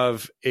we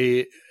have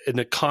an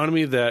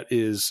economy that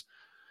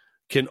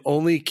can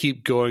only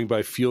keep going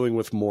by fueling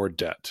with more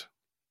debt.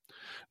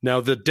 Now,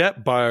 the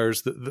debt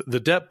buyers,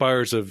 the debt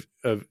buyers of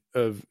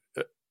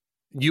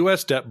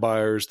U.S. debt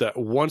buyers that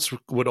once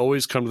would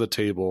always come to the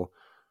table,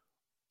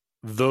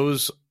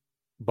 those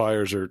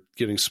buyers are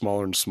getting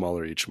smaller and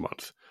smaller each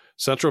month.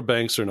 Central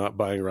banks are not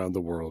buying around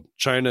the world.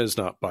 China is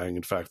not buying.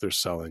 In fact, they're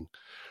selling.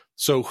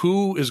 So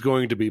who is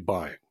going to be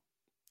buying?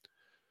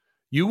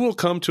 You will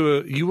come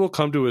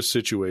to a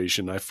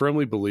situation, I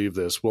firmly believe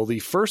this, well, the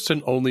first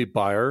and only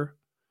buyer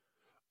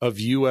of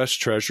U.S.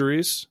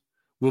 treasuries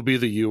will be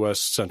the U.S.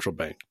 Central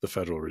Bank, the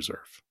Federal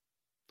Reserve.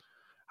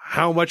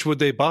 How much would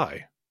they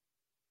buy?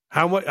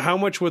 How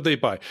much would they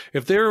buy?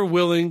 If they're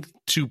willing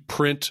to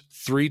print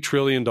 $3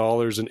 trillion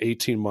in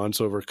 18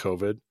 months over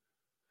COVID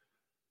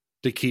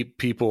to keep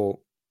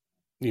people,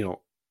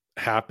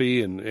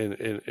 happy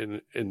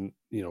and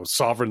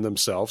sovereign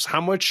themselves,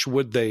 how much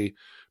would they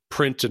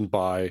print and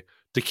buy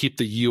to keep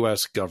the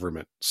U.S.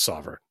 government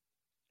sovereign?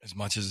 As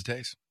much as it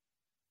takes.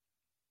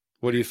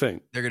 What do you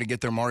think? They're going to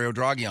get their Mario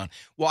Draghi on.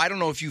 Well, I don't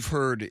know if you've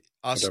heard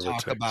us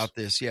talk about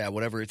this. Yeah,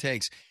 whatever it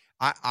takes.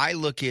 I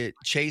look at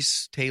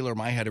Chase Taylor,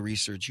 my head of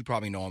research. You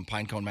probably know him,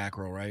 Pinecone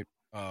Macro, right?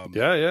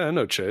 Yeah, I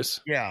know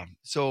Chase. Yeah.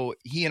 So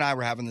he and I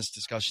were having this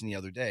discussion the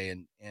other day,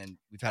 and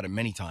we've had it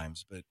many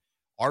times. But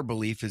our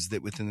belief is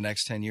that within the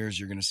next 10 years,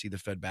 you're going to see the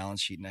Fed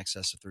balance sheet in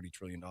excess of $30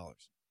 trillion.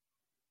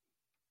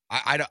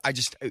 I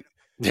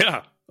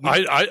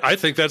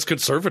think that's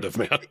conservative,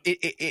 man.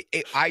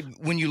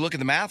 When you look at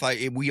the math,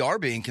 we are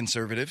being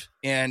conservative,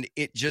 and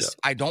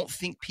I don't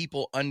think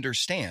people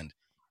understand.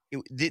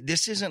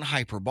 This isn't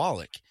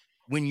hyperbolic.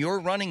 When you're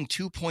running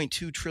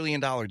 $2.2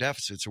 trillion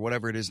deficits or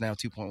whatever it is now,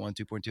 2.1,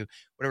 2.2,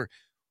 whatever,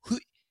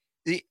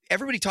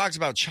 everybody talks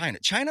about China.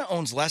 China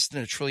owns less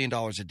than $1 trillion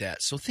of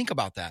debt. So think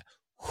about that.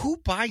 Who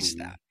buys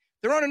that?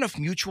 There aren't enough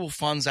mutual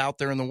funds out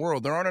there in the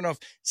world. There aren't enough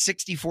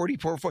 60-40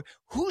 portfolio.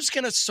 Who's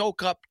going to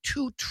soak up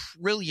 $2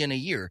 trillion a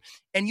year?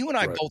 And you and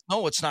I both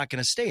know it's not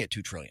going to stay at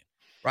 $2 trillion,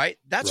 right?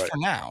 That's for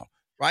now,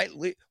 right?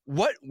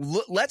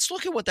 Let's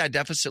look at what that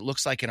deficit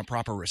looks like in a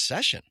proper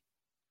recession,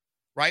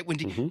 right? When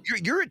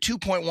you're at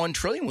 $2.1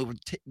 trillion with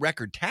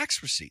record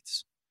tax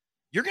receipts,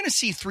 you're going to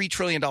see $3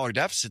 trillion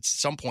deficits at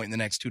some point in the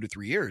next 2 to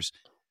 3 years,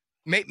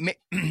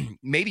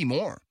 maybe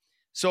more.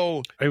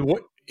 So,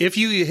 if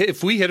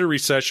we hit a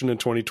recession in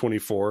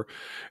 2024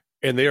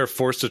 and they are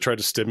forced to try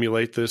to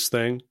stimulate this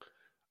thing,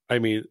 I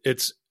mean,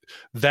 it's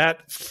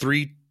that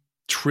 $3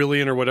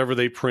 trillion or whatever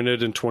they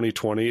printed in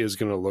 2020 is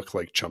going to look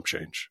like chump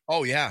change.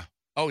 Oh yeah.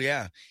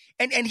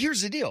 And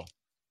here's the deal.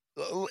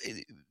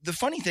 The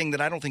funny thing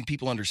that I don't think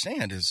people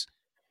understand is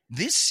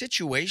this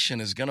situation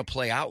is going to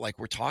play out like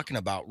we're talking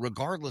about,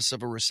 regardless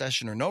of a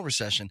recession or no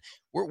recession.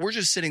 We're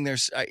just sitting there,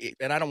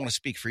 and I don't want to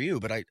speak for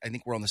you, but I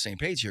think we're on the same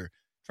page here,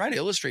 trying to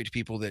illustrate to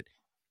people that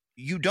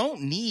you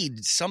don't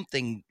need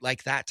something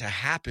like that to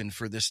happen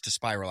for this to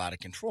spiral out of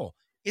control.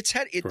 It's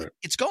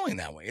going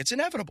that way. It's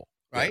inevitable,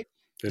 right?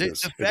 Yeah,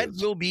 the Fed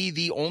will be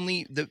the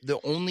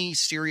only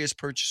serious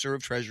purchaser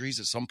of treasuries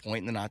at some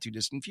point in the not too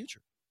distant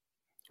future.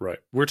 Right.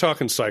 We're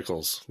talking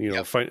cycles.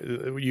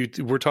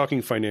 We're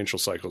talking financial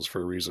cycles for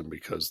a reason,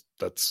 because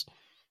that's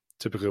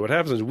typically what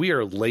happens. We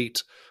are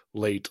late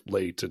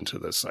into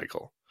this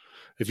cycle.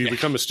 If you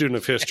become a student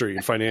of history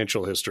and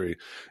financial history,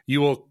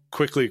 you will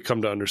quickly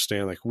come to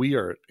understand, like, we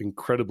are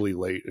incredibly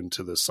late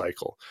into this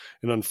cycle.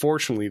 And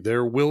unfortunately,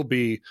 there will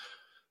be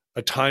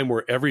a time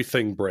where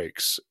everything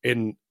breaks,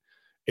 and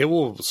it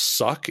will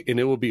suck and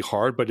it will be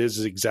hard, but it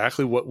is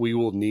exactly what we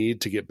will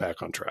need to get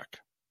back on track.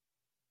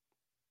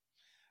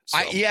 So.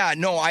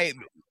 And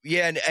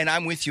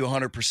I'm with you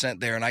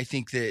 100% there. And I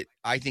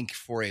think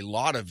for a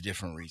lot of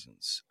different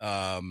reasons,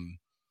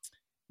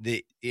 and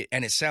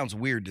it sounds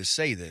weird to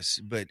say this,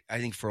 but I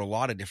think for a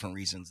lot of different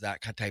reasons,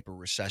 that type of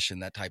recession,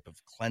 that type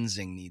of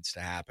cleansing needs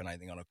to happen. I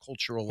think on a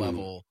cultural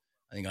level,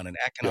 I think on an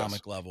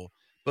economic level,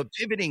 but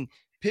pivoting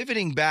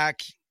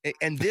back,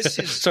 and this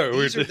is sorry,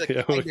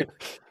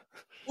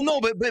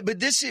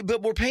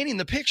 but we're painting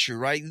the picture,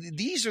 right?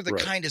 These are the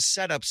kind of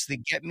setups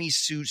that get me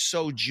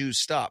so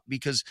juiced up,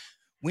 because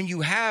when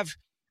you have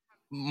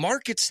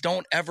markets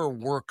don't ever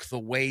work the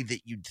way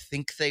that you'd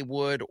think they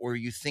would, or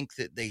you think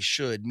that they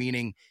should,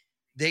 meaning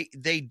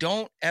they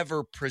don't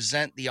ever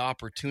present the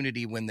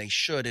opportunity when they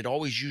should. It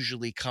always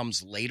usually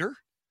comes later,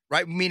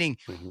 right? Meaning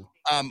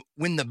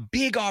when the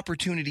big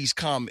opportunities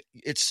come,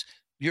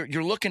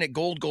 you're looking at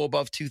gold go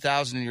above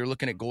 2,000, and you're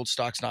looking at gold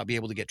stocks not be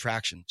able to get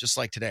traction, just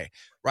like today,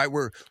 right?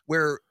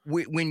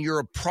 When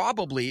you're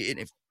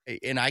probably,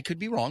 and I could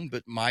be wrong,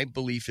 but my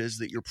belief is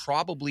that you're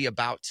probably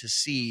about to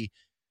see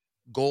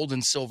gold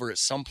and silver at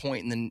some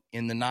point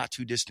in the not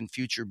too distant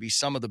future be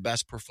some of the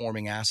best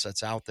performing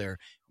assets out there.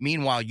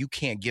 Meanwhile, you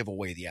can't give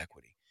away the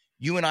equity.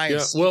 You and I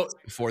have seen this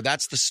before.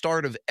 That's the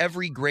start of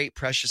every great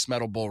precious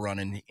metal bull run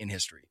in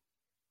history.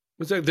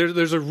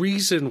 There's a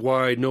reason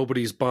why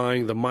nobody's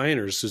buying the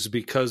miners, is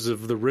because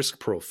of the risk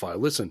profile.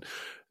 Listen,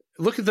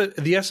 look at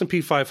the S&P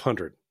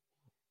 500.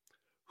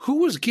 Who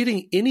was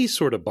getting any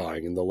sort of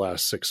buying in the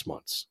last 6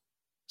 months?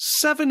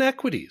 7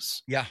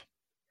 equities. Yeah.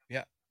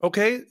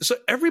 Okay, so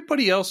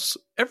everybody else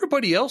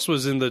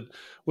was in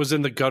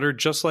the gutter,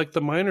 just like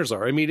the miners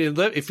are. I mean,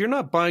 if you're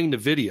not buying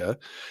NVIDIA,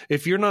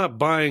 if you're not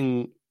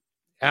buying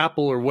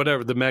Apple or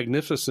whatever, the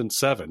Magnificent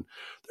Seven,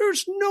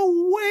 there's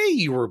no way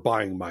you were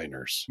buying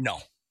miners. No.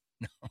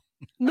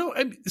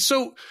 I mean,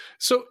 so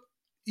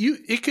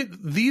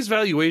these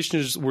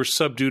valuations were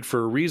subdued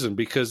for a reason,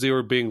 because they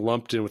were being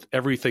lumped in with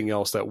everything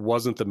else that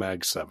wasn't the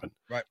Mag 7,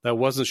 right? That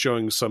wasn't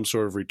showing some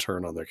sort of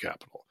return on their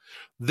capital.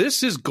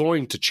 This is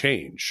going to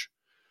change.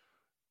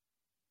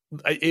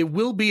 It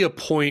will be a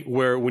point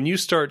where, when you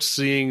start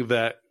seeing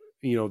that,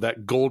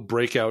 that gold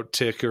breakout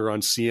ticker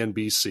on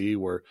CNBC,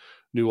 where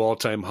new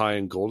all-time high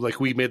in gold, like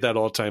we made that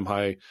all-time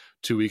high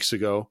 2 weeks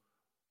ago.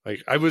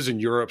 Like, I was in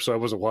Europe, so I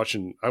wasn't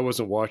watching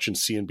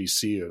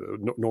CNBC,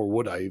 nor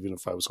would I, even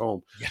if I was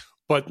home. Yeah.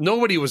 But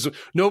nobody was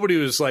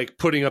like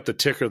putting up the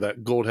ticker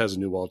that gold has a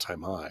new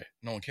all-time high.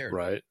 No one cared,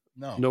 right?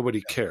 No,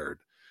 nobody cared.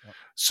 No.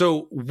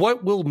 So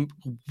what will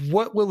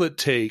it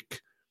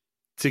take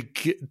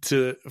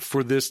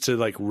for this to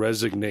like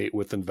resonate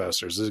with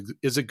investors?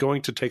 Is it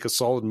going to take a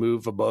solid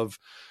move above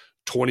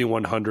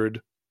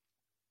 2,100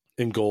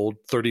 in gold,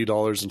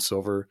 $30 in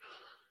silver?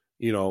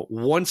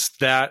 Once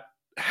that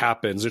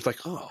happens, it's like,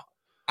 oh,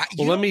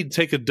 well, let me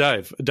take a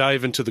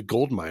dive into the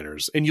gold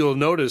miners, and you'll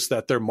notice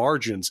that their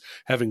margins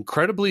have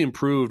incredibly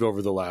improved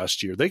over the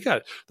last year.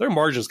 Their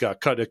margins got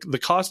cut. The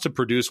cost to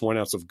produce 1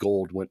 ounce of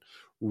gold went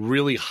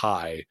really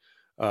high,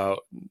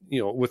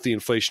 with the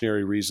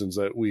inflationary reasons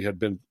that we had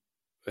been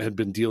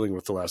dealing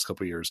with the last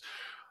couple of years.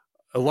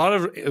 A lot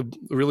of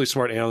really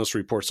smart analyst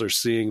reports are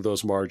seeing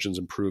those margins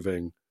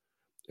improving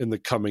in the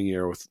coming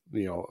year with,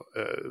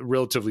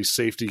 relatively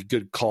safety,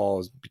 good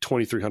call,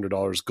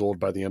 $2,300 gold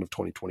by the end of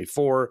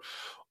 2024.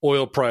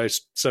 Oil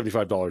price,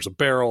 $75 a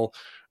barrel,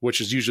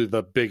 which is usually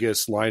the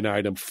biggest line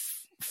item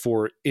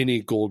for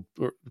any gold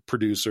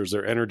producers,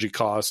 their energy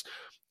costs.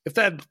 If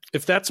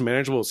that's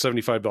manageable at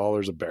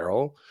 $75 a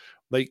barrel,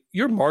 like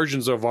your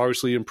margins have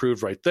obviously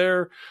improved right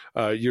there.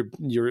 You're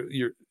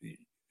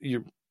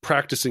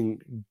practicing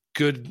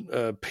good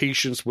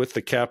patience with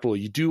the capital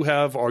you do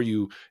have.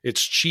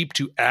 It's cheap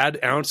to add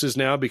ounces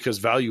now because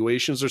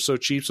valuations are so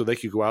cheap, so they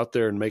could go out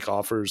there and make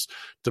offers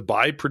to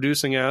buy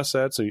producing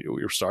assets. And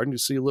you're starting to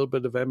see a little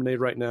bit of M&A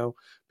right now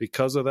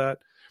because of that.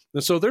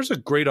 And so there's a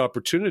great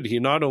opportunity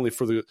not only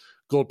for the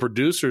gold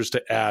producers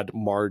to add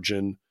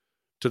margin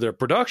to their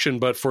production,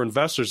 but for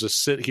investors to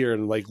sit here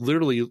and like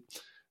literally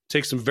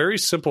take some very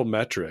simple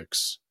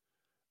metrics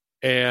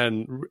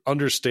and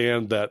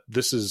understand that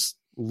this is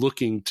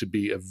looking to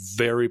be a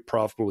very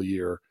profitable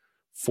year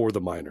for the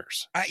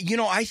miners.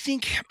 I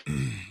think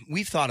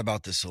we've thought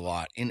about this a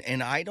lot,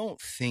 and I don't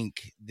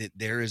think that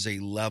there is a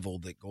level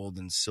that gold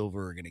and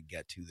silver are going to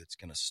get to that's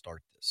going to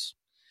start this.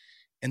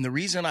 And the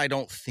reason I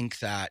don't think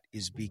that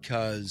is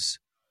because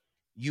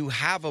you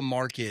have a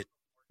market,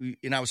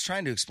 and I was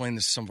trying to explain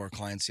this to some of our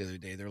clients the other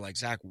day. They're like,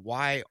 Zach,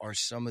 why are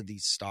some of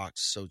these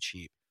stocks so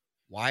cheap?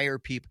 Why are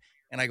people?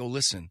 And I go,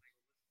 listen,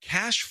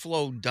 cash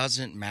flow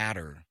doesn't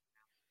matter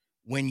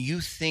when you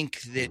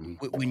think that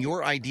when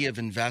your idea of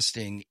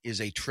investing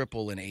is a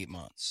triple in 8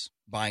 months,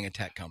 buying a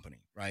tech company,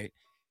 right?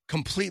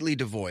 Completely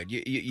devoid.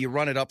 You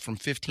run it up from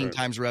 15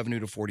 times revenue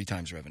to 40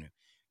 times revenue.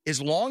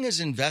 As long as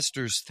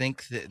investors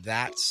think that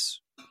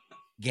that's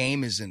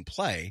game is in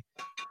play,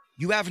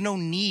 you have no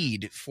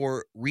need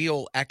for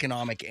real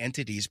economic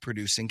entities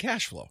producing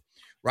cash flow,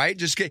 right?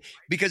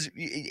 Because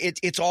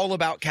it's all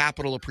about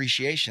capital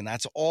appreciation.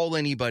 That's all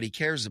anybody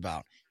cares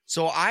about.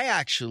 So I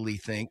actually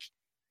think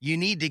you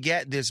need to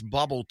get this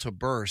bubble to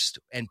burst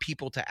and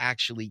people to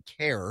actually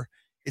care.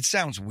 It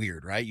sounds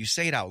weird, right? You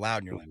say it out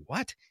loud and you're like,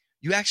 what?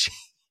 You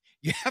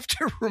have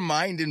to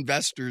remind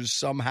investors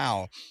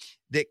somehow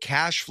that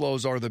cash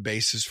flows are the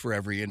basis for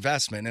every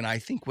investment. And I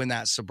think when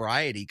that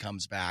sobriety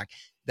comes back,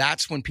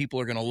 that's when people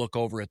are going to look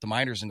over at the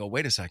miners and go,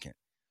 wait a second.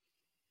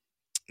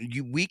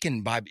 We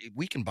can buy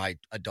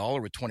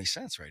 $1 with 20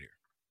 cents right here.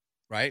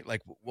 Right?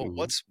 Like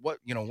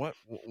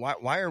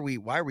why are we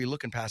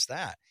looking past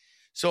that?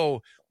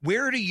 So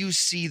where do you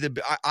see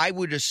I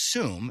would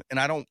assume,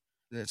 and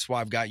that's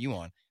why I've got you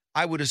on.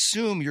 I would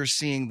assume you're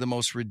seeing the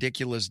most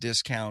ridiculous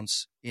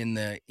discounts in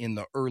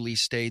the early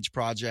stage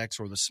projects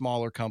or the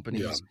smaller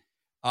companies,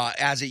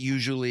 as it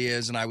usually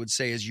is. And I would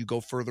say as you go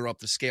further up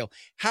the scale,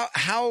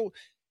 how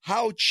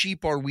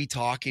cheap are we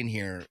talking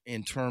here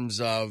in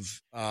terms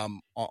of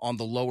on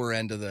the lower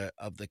end of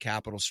the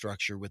capital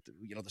structure with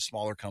the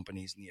smaller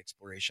companies and the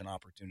exploration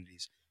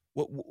opportunities?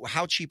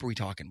 How cheap are we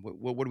talking?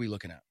 What are we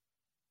looking at?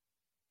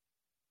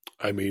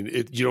 I mean,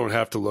 you don't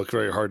have to look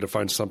very hard to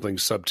find something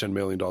sub $10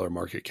 million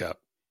market cap.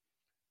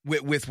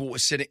 With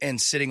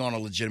sitting on a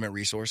legitimate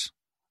resource?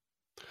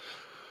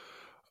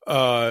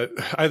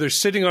 Either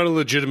sitting on a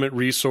legitimate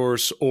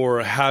resource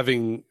or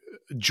having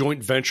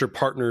joint venture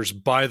partners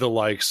by the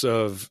likes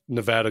of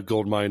Nevada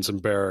Gold Mines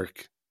and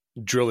Barrick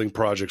drilling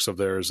projects of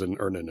theirs and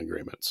earn-in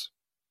agreements.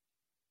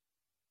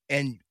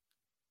 And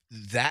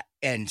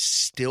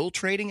still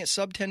trading at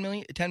sub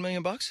 $10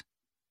 million bucks?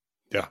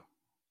 Yeah.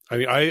 I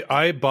mean,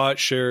 I bought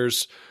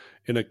shares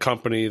in a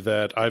company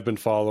that I've been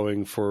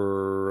following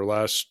for the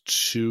last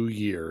 2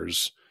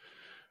 years,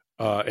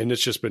 and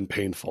it's just been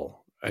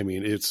painful. I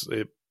mean,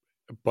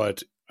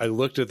 but I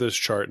looked at this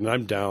chart and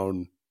I'm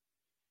down,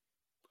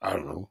 I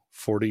don't know,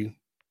 40,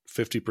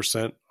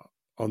 50%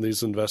 on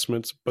these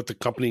investments, but the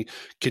company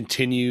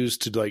continues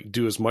to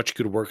do as much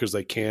good work as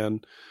they can.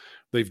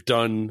 They've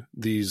done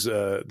these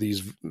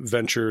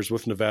ventures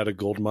with Nevada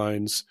Gold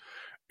Mines,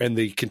 and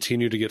they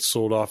continue to get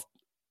sold off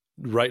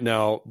right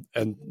now,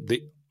 and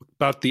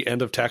about the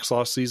end of tax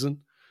loss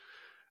season.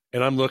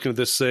 And I'm looking at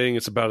this saying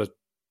it's about a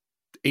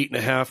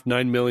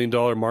 $8.5-9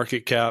 million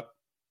market cap,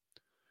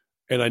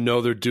 and I know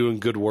they're doing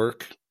good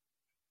work,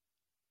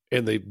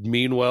 and they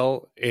mean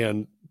well,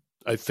 and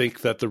I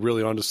think that they're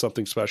really onto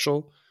something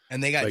special.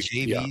 And they got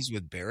JVs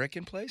with Barrick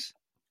in place?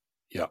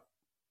 Yeah.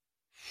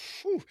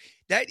 Whew.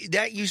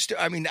 That used to,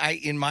 I mean,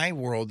 in my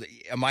world,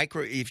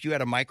 if you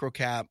had a micro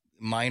cap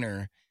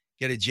miner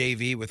get a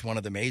JV with one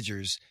of the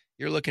majors,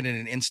 you're looking at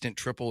an instant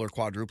triple or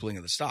quadrupling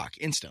of the stock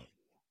instantly.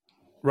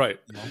 Right.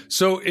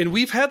 So, and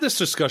we've had this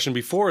discussion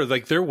before.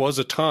 Like, there was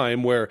a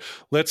time where,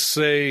 let's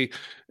say,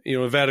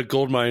 Nevada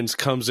Gold Mines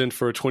comes in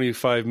for a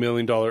 $25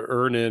 million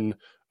earn-in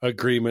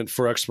agreement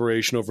for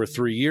exploration over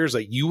 3 years.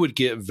 Like, you would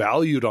get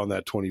valued on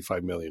that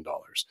 $25 million.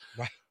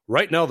 Right.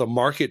 Right now, the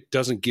market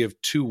doesn't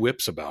give two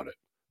whips about it.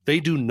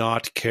 They do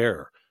not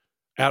care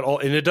at all.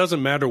 And it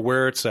doesn't matter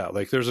where it's at.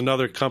 Like, there's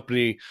another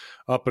company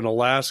up in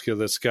Alaska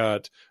that's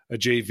got a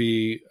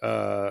JV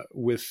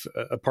with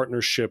a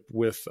partnership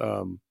with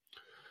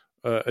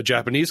a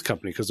Japanese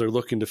company, because they're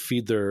looking to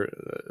feed their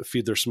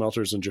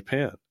smelters in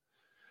Japan,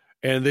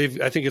 and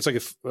I think it's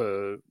like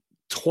a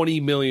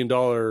 $20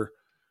 million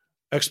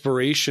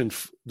exploration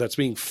that's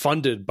being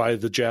funded by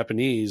the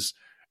Japanese,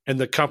 and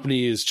the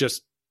company is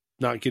just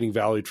not getting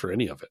valued for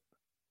any of it.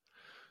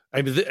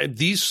 I mean,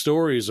 these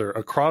stories are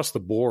across the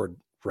board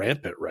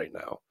rampant right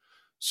now.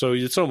 So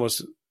it's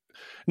almost,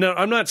 now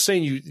I'm not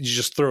saying you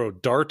just throw a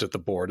dart at the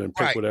board and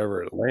pick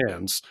whatever it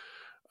lands,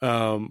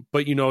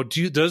 but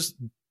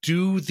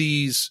do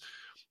these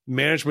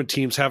management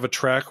teams have a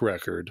track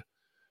record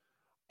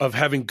of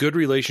having good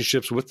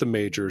relationships with the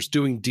majors,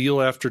 doing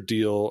deal after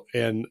deal,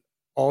 and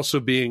also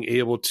being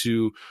able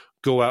to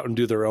go out and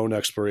do their own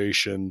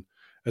exploration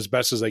as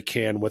best as they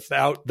can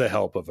without the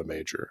help of a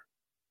major?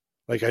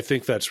 Like, I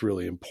think that's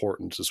really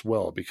important as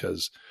well,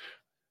 because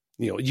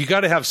you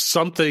got to have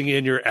something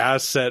in your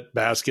asset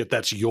basket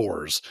that's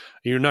yours.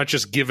 You're not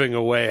just giving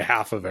away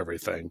half of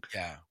everything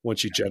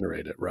once you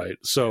generate it, right?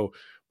 So,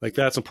 like,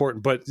 that's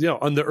important. But,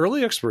 on the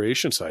early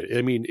exploration side,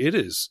 I mean,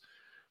 it's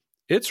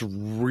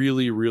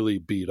really, really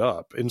beat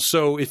up. And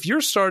so if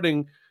you're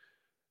starting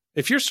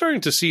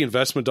to see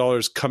investment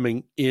dollars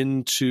coming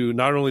into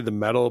not only the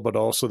metal, but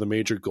also the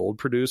major gold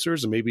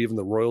producers and maybe even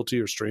the royalty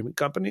or streaming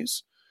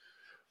companies,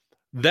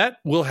 that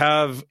will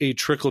have a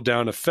trickle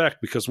down effect,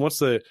 because once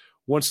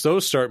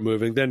those start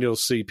moving, then you'll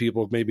see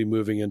people maybe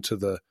moving into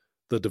the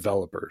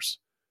developers.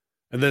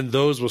 And then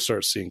those will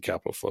start seeing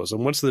capital flows.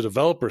 And once the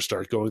developers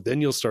start going, then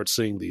you'll start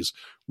seeing these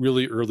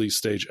really early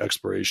stage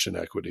exploration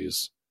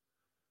equities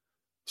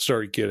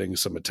start getting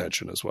some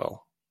attention as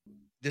well.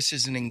 This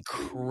is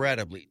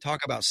talk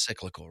about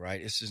cyclical,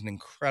 right? This is an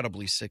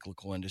incredibly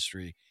cyclical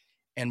industry.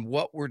 And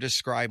what we're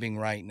describing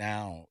right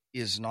now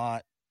is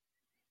not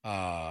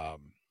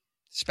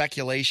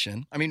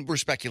speculation. I mean, we're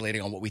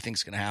speculating on what we think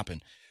is going to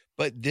happen,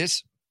 but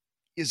this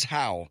is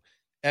how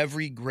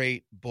every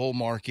great bull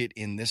market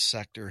in this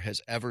sector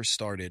has ever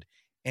started.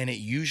 And it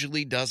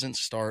usually doesn't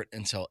start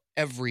until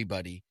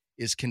everybody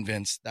is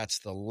convinced that's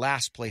the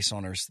last place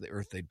on earth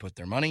they'd put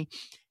their money.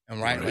 And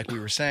like we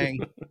were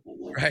saying,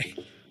 right.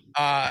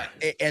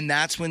 And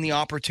that's when the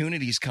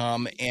opportunities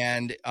come.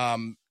 And,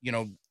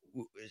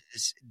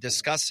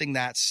 discussing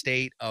that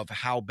state of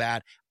how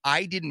bad,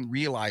 I didn't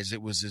realize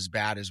it was as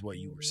bad as what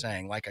you were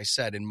saying. Like I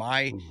said, in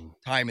my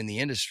time in the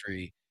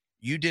industry,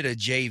 you did a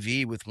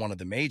JV with one of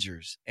the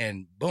majors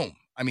and boom.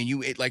 I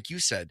mean, like you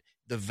said,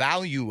 the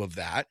value of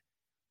that,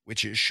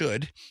 which it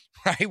should,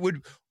 right,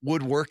 would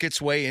work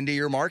its way into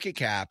your market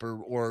cap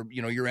or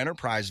your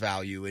enterprise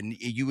value. And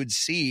you would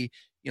see,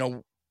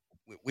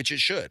 which it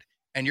should.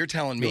 And you're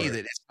telling me that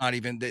it's not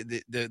even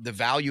the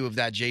value of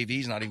that JV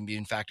is not even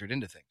being factored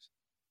into things.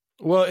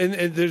 Well,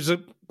 and there's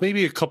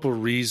maybe a couple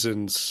of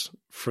reasons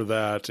for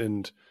that.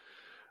 And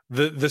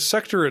the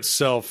sector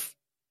itself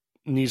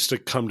needs to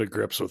come to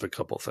grips with a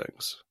couple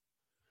things.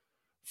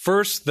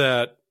 First,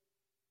 that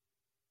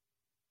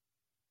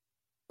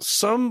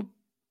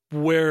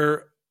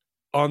somewhere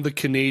on the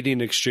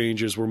Canadian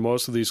exchanges where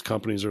most of these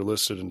companies are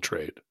listed and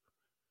trade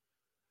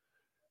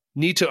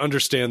need to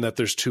understand that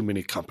there's too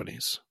many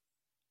companies.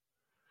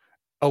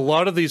 A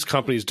lot of these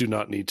companies do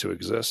not need to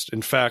exist.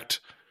 In fact,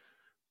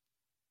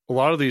 a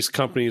lot of these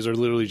companies are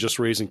literally just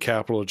raising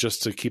capital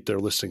just to keep their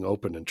listing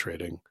open and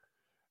trading,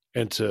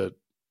 and to,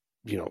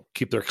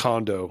 keep their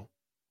condo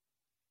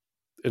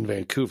in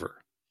Vancouver.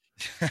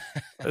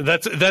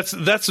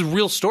 That's a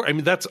real story. I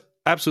mean, that's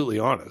absolutely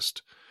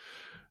honest.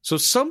 So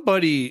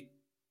somebody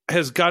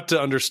has got to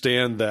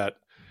understand that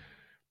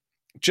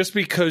just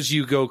because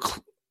you go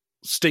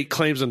stake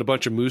claims on a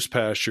bunch of moose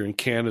pasture in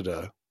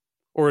Canada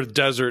or a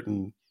desert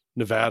in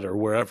Nevada or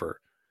wherever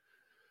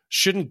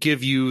shouldn't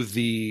give you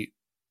the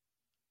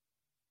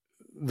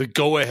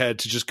go ahead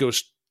to just go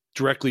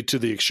directly to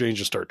the exchange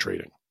and start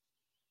trading.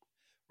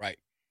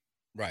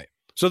 Right.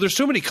 So there's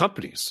too many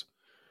companies.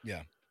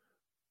 Yeah.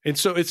 And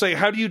so it's like,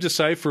 how do you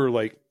decipher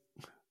like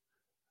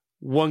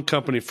one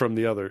company from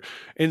the other?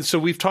 And so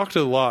we've talked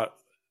a lot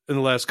in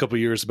the last couple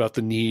of years about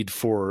the need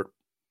for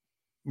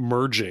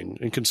merging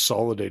and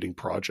consolidating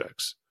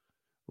projects,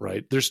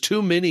 right? There's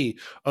too many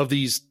of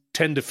these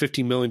 $10 to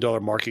 $50 million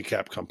market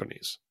cap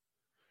companies.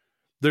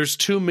 There's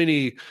too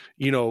many,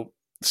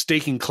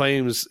 staking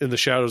claims in the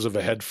shadows of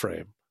a head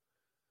frame,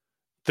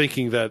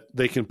 thinking that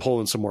they can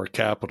pull in some more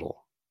capital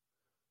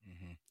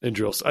and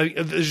drills.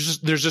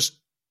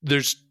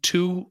 There's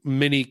too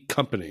many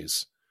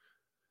companies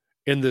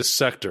in this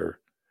sector.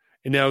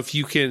 And now if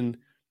you can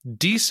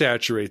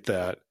desaturate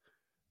that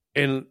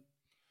and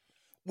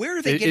Where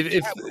are they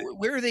getting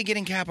where are they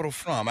getting capital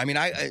from? I mean,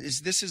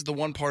 this is the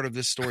one part of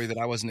this story that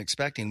I wasn't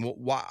expecting.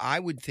 Why I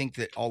would think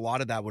that a lot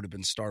of that would have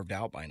been starved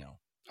out by now.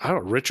 I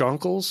don't know, rich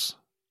uncles,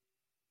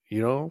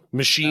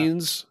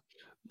 machines,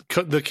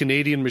 the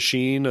Canadian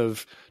machine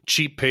of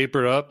cheap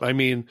paper up. I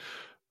mean,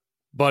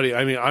 buddy,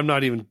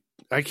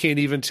 I can't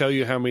even tell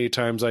you how many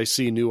times I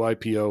see new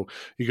IPO.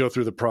 You go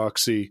through the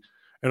proxy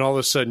and all of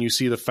a sudden you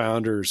see the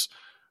founders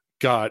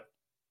got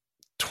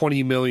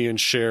 20 million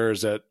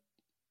shares at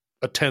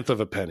a tenth of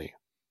a penny.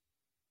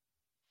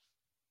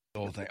 The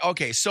whole thing.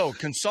 Okay, so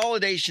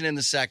consolidation in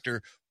the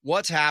sector.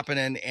 What's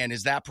happening, and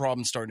is that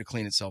problem starting to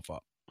clean itself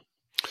up?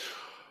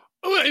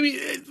 Well, I mean,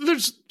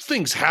 there's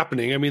things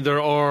happening. I mean,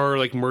 there are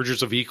like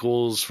mergers of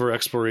equals for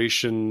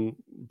exploration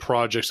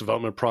projects,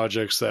 development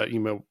projects that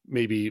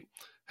maybe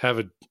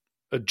have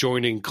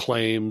adjoining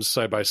claims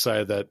side by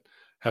side that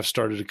have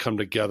started to come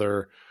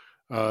together.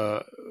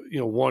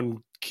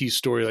 One key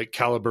story, like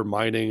Caliber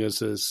Mining is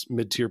this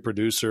mid-tier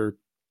producer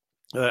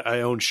that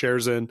I own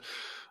shares in.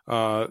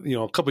 A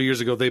couple of years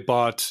ago,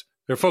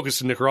 they're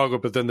focused in Nicaragua,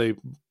 but then they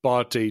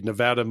bought a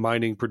Nevada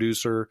mining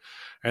producer.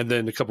 And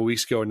then a couple of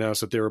weeks ago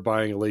announced that they were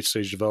buying a late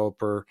stage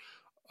developer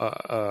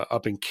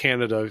up in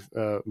Canada,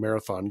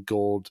 Marathon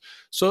Gold.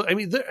 So, I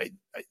mean,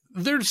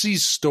 there's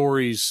these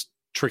stories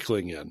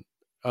trickling in.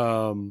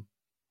 That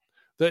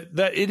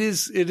it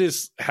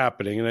is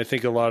happening. And I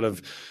think a lot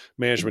of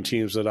management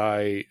teams that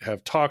I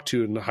have talked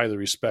to and highly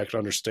respect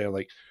understand,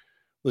 like,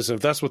 listen,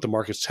 if that's what the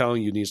market's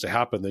telling you needs to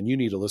happen, then you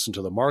need to listen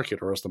to the market,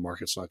 or else the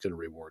market's not going to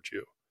reward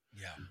you.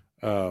 Yeah.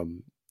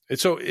 And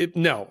so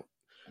now,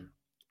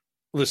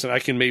 listen,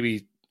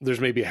 there's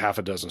maybe a half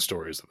a dozen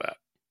stories of that.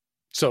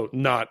 So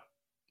not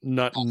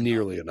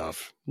nearly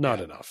enough, not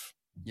enough.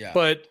 Yeah.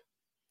 But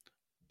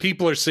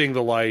people are seeing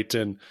the light,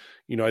 and,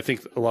 I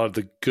think a lot of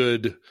the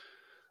good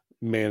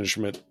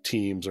management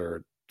teams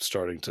are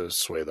starting to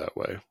sway that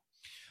way.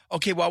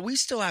 Okay. While we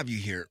still have you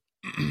here,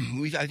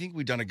 I think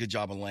we've done a good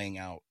job of laying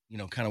out,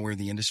 kind of where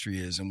the industry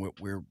is and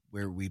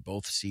where we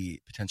both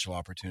see potential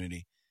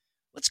opportunity.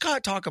 Let's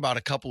talk about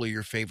a couple of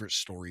your favorite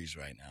stories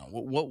right now.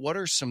 What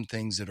are some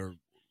things that are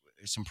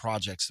some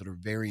projects that are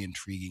very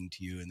intriguing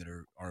to you and that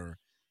are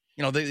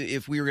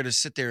if we were going to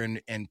sit there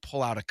and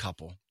pull out a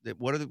couple,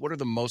 what are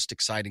the most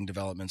exciting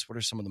developments? What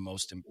are some of the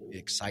most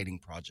exciting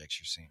projects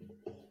you're seeing?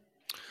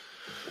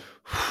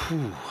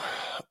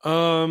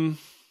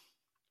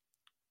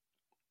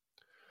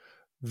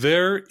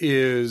 There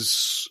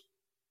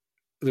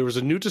was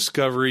a new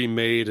discovery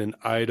made in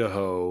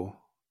Idaho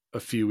a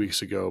few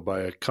weeks ago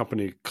by a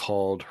company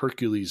called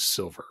Hercules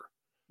Silver.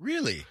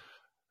 Really?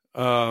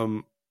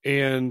 And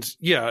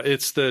yeah,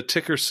 it's the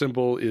ticker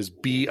symbol is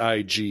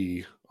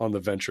BIG on the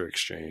venture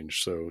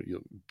exchange. So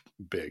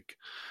big.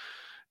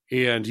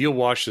 And you'll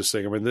watch this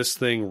thing. I mean, this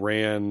thing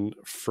ran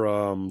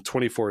from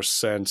 24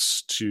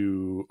 cents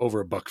to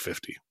over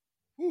 $1.50.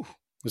 Ooh.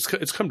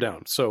 It's come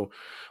down. So,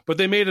 but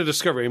they made a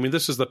discovery. I mean,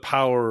 this is the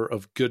power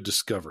of good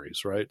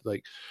discoveries, right?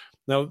 Like,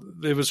 now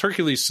it was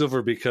Hercules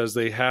Silver because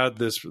they had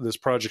this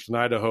project in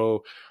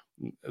Idaho.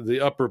 The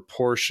upper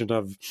portion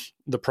of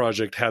the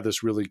project had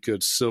this really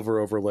good silver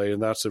overlay,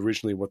 and that's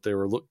originally what they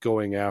were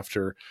going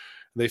after.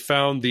 They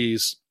found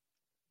these.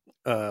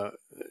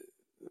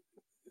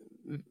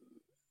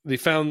 They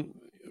found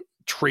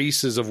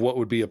traces of what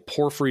would be a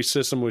porphyry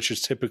system, which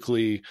is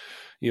typically,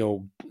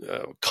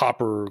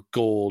 copper,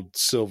 gold,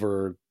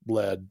 silver,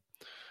 lead,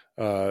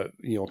 kind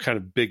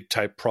of big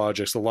type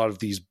projects. A lot of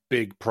these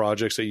big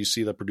projects that you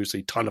see that produce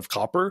a ton of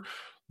copper,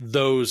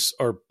 those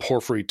are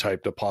porphyry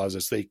type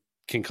deposits. They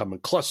can come in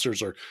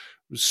clusters or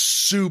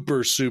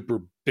super,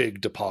 super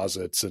big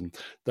deposits. And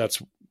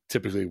that's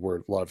typically where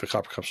a lot of the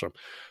copper comes from.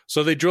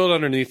 So they drilled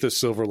underneath this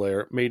silver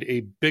layer, made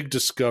a big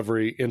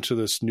discovery into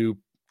this new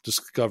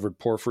discovered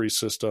porphyry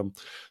system.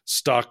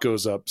 Stock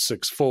goes up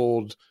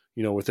sixfold,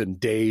 within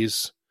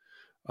days.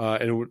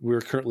 And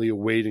we're currently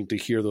awaiting to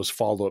hear those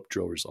follow-up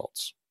drill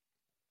results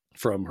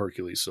from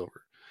Hercules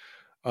Silver.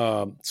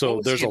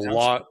 So there's a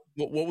lot.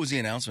 What was the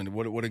announcement?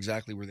 What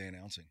exactly were they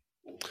announcing?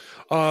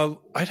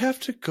 I'd have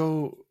to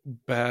go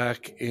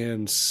back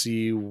and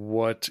see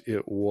what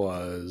it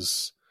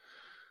was.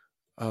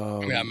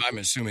 I'm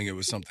assuming it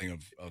was something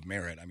of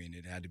merit. I mean,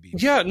 it had to be.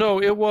 Yeah,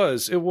 no, it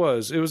was. It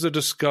was a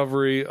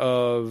discovery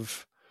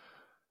of,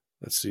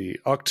 let's see,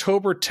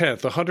 October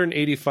 10th,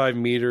 185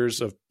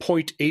 meters of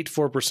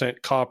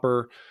 0.84%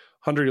 copper,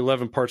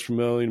 111 parts per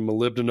million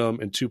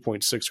molybdenum, and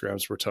 2.6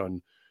 grams per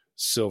ton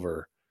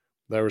silver.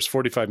 There was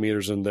 45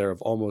 meters in there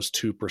of almost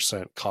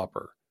 2%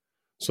 copper.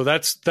 So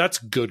that's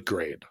good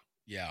grade.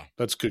 Yeah.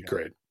 That's good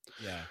grade.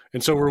 Yeah.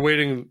 And so we're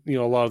waiting, a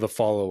lot of the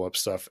follow-up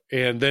stuff.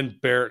 And then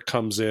Barrick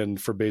comes in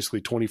for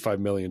basically $25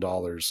 million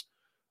a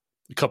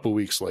couple of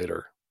weeks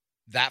later.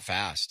 That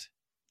fast.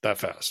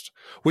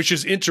 Which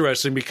is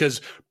interesting because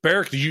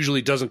Barrick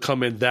usually doesn't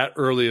come in that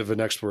early of an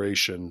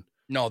exploration.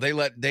 No, they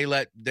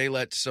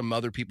let some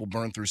other people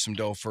burn through some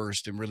dough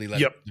first and really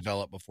let it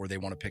develop before they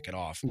want to pick it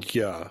off.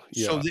 Yeah.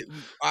 So it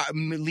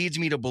leads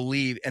me to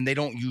believe, and they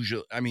don't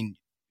usually,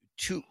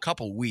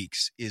 couple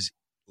weeks is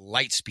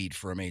light speed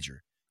for a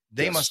major.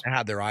 They must have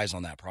had their eyes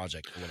on that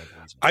project for whatever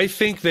reason. I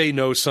think they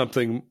know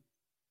something.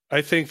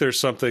 I think there's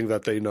something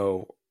that they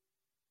know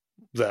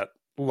that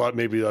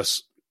maybe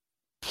us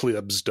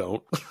plebs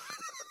don't.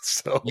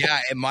 So yeah,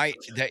 it might.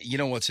 That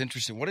what's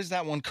interesting? What is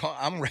that one called?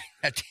 I'm writing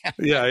that down.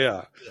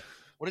 Yeah.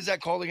 What is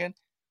that called again?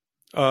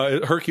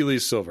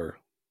 Hercules Silver.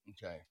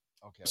 Okay.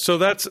 So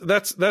that's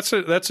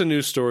a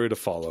new story to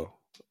follow.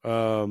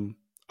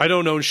 I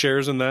don't own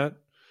shares in that.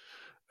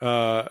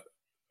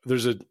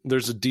 There's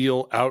a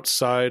deal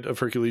outside of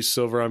Hercules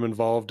Silver I'm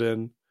involved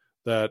in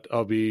that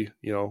I'll be,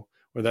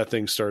 when that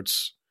thing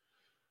starts,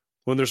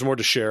 when there's more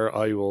to share,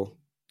 I will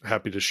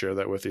happy to share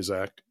that with you,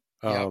 Zach.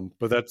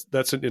 But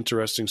that's an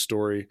interesting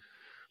story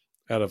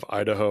out of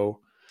Idaho.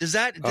 Does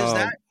that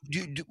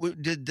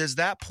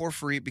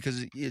porphyry,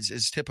 because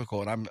it's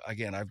typical, and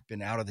I've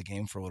been out of the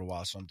game for a little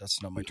while, so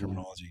that's not my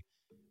terminology.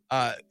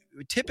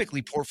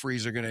 Typically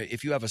porphyries are gonna,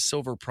 if you have a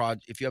silver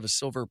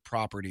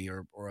property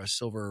or a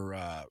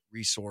silver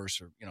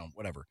resource or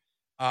whatever,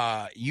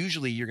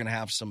 usually you're gonna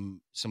have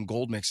some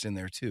gold mixed in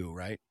there too,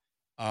 right?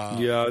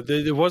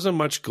 There wasn't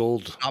much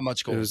gold. Not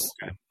much gold.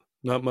 Okay.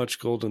 Not much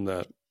gold in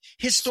that.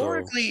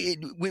 Historically,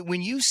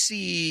 when you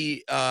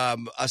see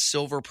a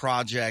silver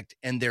project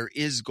and there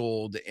is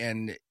gold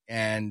and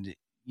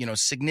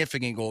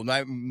significant gold,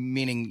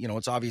 meaning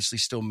it's obviously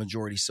still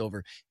majority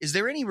silver, is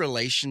there any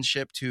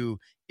relationship to,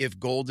 if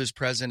gold is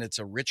present, it's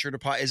a richer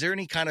deposit? Is there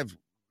any kind of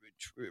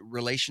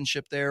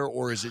relationship there,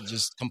 or is it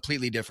just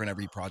completely different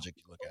every project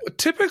you look at?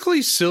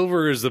 Typically,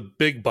 silver is the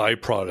big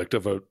byproduct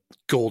of a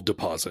gold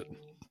deposit.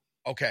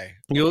 Okay.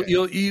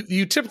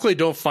 You typically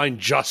don't find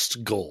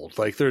just gold.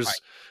 Like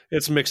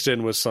it's mixed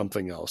in with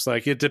something else.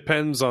 Like it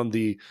depends on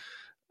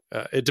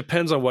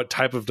what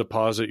type of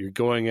deposit you're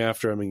going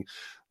after. I mean,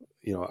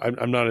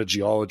 I'm not a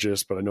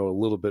geologist, but I know a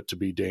little bit to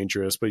be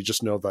dangerous. But you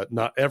just know that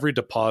not every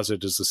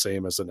deposit is the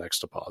same as the next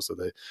deposit.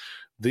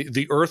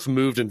 The earth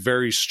moved in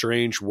very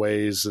strange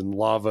ways, and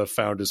lava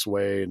found its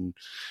way, and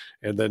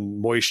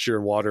then moisture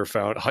and water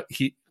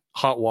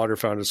hot water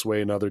found its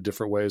way in other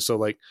different ways. So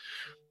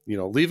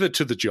leave it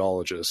to the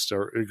geologist,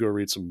 or go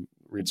read some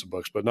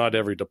books, but not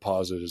every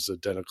deposit is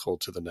identical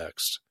to the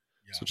next.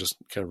 Yeah. So just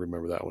kind of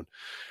remember that one.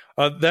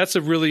 That's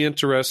a really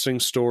interesting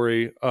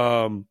story.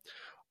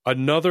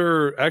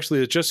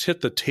 Actually, it just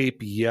hit the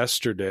tape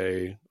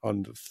yesterday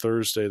on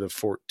Thursday, the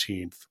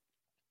 14th.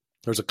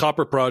 There's a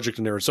copper project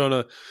in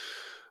Arizona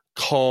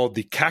called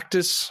the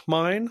Cactus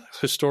Mine,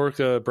 historic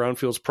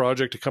brownfields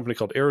project. A company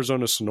called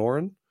Arizona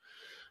Sonoran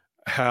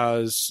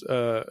has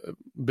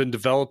been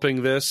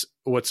developing this.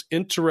 What's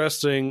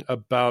interesting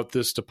about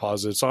this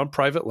deposit, it's on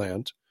private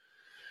land.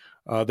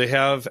 They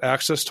have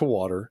access to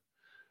water.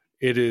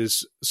 It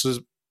is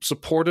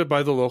supported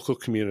by the local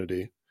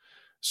community.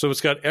 So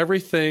it's got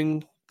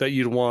everything that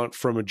you'd want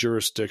from a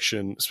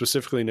jurisdiction,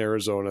 specifically in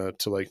Arizona,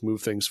 to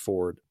move things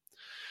forward.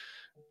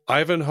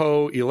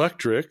 Ivanhoe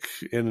Electric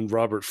and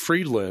Robert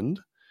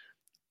Friedland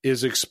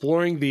is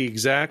exploring the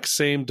exact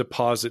same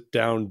deposit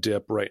down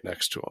dip right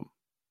next to them.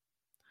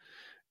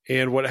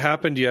 And what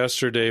happened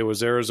yesterday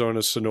was Arizona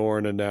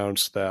Sonoran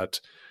announced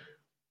that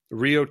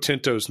Rio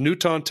Tinto's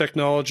Newton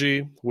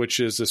technology, which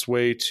is this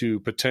way to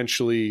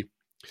potentially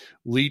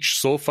leach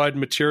sulfide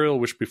material,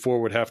 which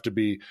before would have to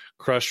be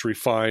crushed,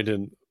 refined,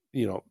 and,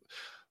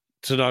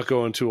 to not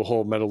go into a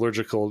whole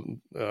metallurgical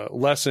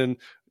lesson,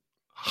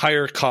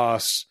 higher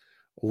costs,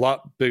 a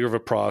lot bigger of a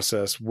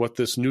process. What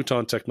this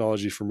Newton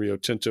technology from Rio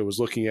Tinto was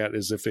looking at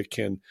is if it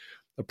can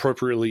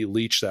appropriately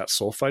leach that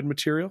sulfide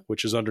material,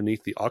 which is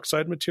underneath the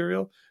oxide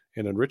material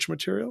and enriched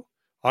material.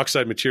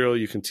 Oxide material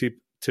you can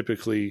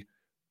typically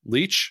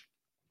leach.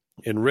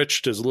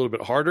 Enriched is a little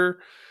bit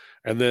harder.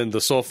 And then the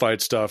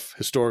sulfide stuff,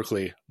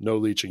 historically, no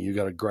leaching. You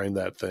got to grind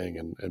that thing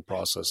and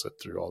process it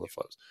through all the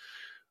flows.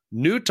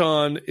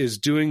 Newton is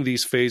doing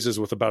these phases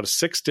with about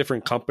 6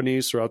 different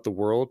companies throughout the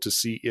world to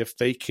see if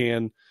they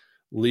can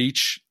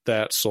leach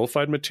that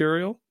sulfide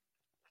material.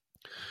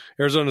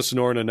 Arizona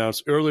Sonoran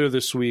announced earlier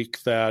this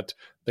week that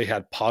they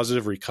had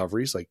positive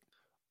recoveries,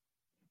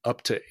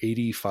 up to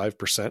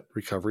 85%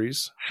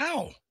 recoveries.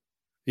 How?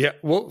 Yeah,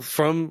 well,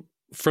 from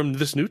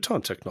this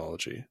Newton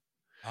technology.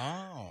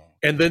 Oh.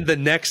 And then the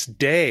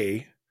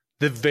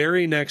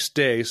very next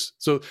day,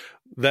 so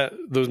that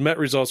those MET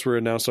results were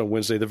announced on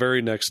Wednesday. The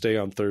very next day,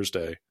 on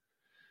Thursday,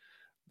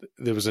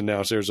 it was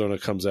announced Arizona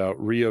comes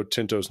out. Rio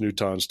Tinto's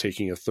Newton's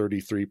taking a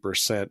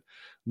 33%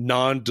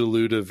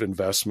 non-dilutive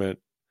investment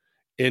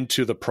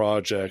into the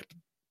project.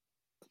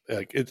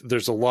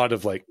 There's a lot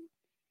of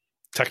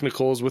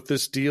technicals with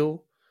this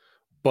deal,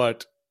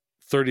 but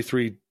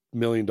 $33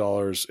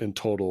 million in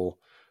total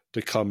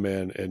to come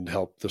in and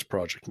help this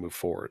project move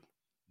forward.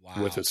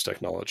 Wow. With its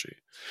technology.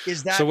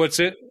 Is that so? What's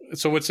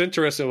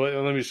interesting?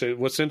 Let me say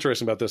what's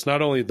interesting about this.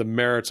 Not only the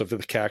merits of the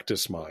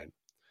Cactus Mine,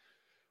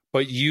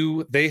 but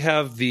they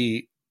have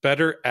the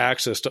better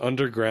access to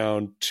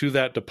underground to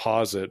that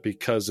deposit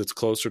because it's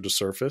closer to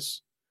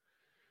surface.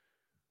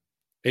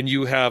 And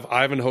you have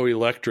Ivanhoe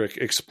Electric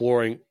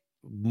exploring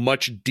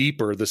much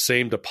deeper the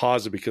same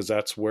deposit because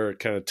that's where it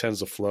kind of tends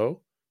to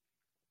flow.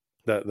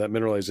 That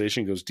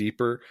mineralization goes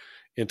deeper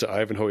into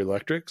Ivanhoe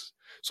Electrics.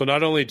 So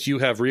not only do you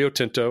have Rio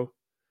Tinto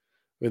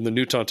in the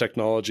Newton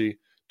technology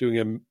doing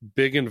a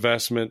big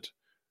investment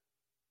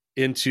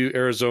into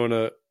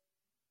Arizona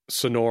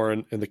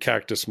Sonoran and the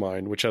Cactus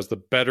Mine, which has the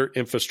better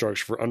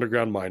infrastructure for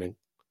underground mining.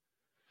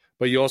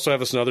 But you also have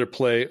this another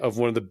play of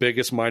one of the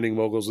biggest mining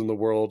moguls in the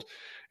world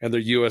and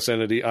their U.S.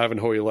 entity,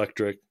 Ivanhoe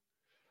Electric,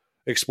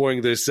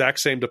 exploring the exact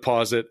same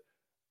deposit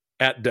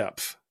at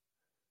depth.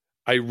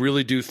 I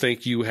really do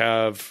think you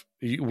have,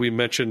 we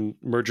mentioned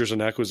mergers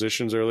and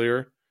acquisitions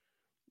earlier,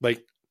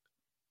 like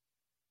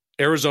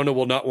Arizona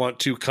will not want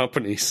two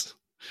companies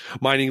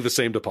mining the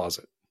same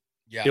deposit.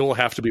 Yeah. It will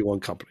have to be one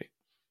company.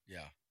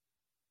 Yeah.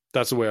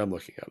 That's the way I'm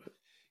looking at it.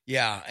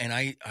 Yeah, and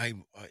I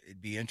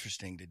it'd be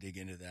interesting to dig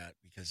into that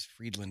because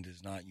Friedland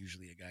is not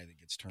usually a guy that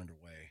gets turned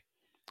away.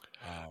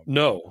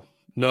 No.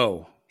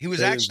 He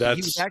was actually,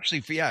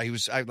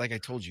 like I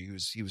told you,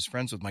 he was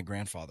friends with my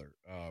grandfather.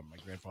 My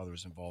grandfather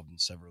was involved in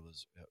several of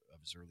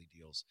his early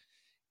deals,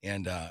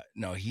 and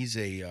no, he's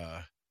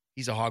a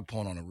hog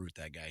pulling on a root.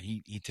 That guy,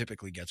 he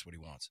typically gets what he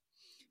wants.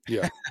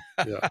 Yeah.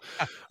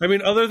 I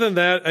mean, other than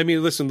that, I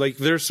mean, listen, like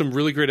there's some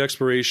really great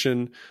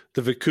exploration.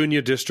 The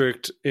Vicuña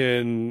district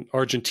in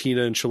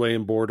Argentina and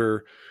Chilean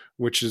border,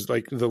 which is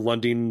like the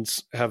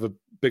Lundins have a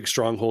big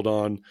stronghold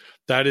on,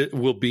 that it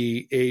will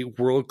be a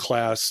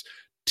world-class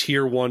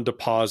tier 1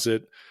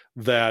 deposit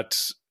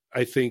that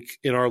I think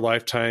in our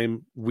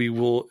lifetime we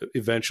will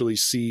eventually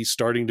see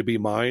starting to be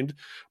mined,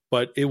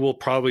 but it will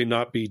probably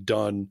not be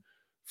done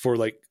for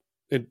like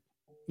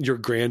your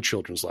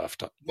grandchildren's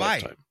lifetime.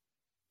 Why?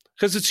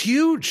 Because it's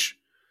huge.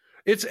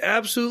 It's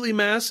absolutely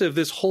massive,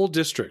 this whole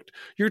district.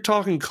 You're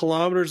talking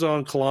kilometers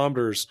on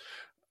kilometers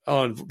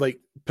on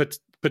like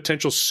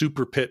potential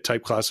super pit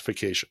type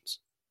classifications.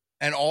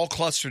 And all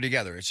clustered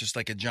together. It's just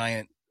like a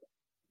giant.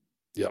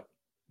 Yep.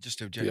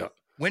 Just a giant. Yeah.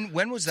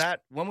 When was that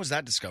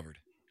discovered?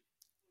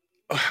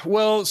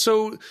 Well,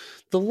 so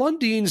the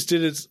Lundins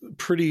did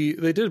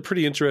a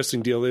pretty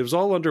interesting deal. It was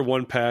all under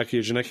one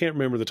package, and I can't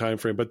remember the time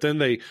frame, but then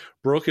they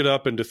broke it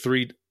up into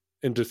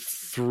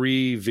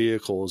three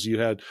vehicles. You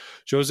had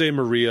Jose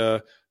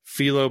Maria,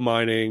 Filo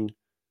Mining,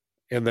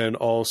 and then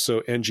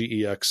also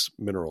NGEX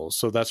Minerals.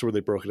 So that's where they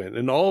broke it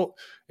in.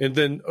 And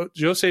then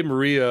Jose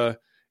Maria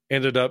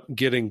ended up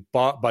getting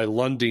bought by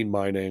Lundin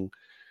Mining.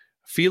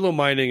 Filo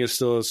Mining is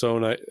still its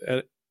own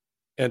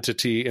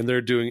entity, and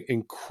they're doing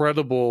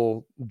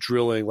incredible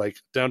drilling, like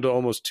down to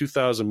almost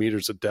 2,000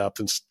 meters of depth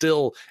and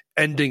still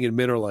ending in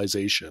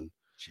mineralization.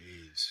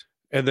 Jeez.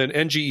 And then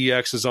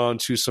NGEX is on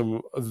to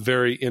some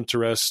very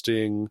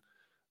interesting,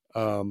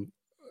 they've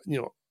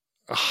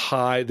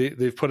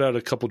put out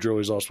a couple drill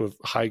results with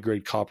high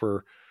grade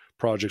copper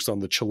projects on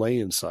the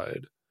Chilean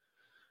side.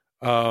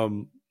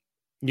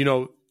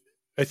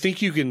 I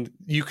think you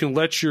can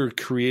let your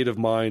creative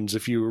minds,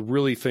 if you're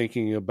really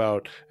thinking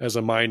about as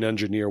a mine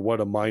engineer,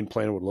 what a mine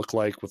plan would look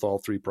like with all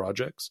three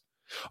projects.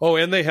 Oh,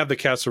 and they have the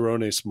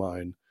Caserones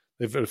mine.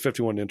 They've got a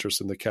 51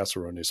 interest in the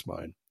Caserones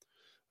mine.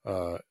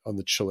 On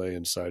the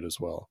Chilean side as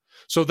well.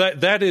 So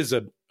that is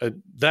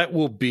that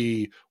will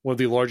be one of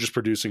the largest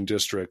producing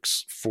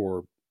districts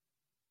for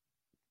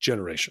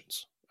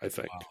generations, I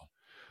think. Wow.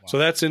 So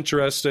that's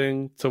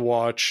interesting to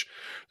watch.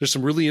 There's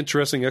some really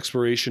interesting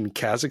exploration in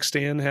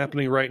Kazakhstan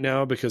happening right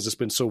now because it's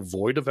been so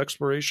void of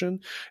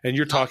exploration. And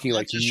you're talking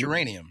like just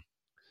uranium.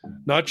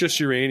 Not just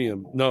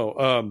uranium.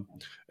 No.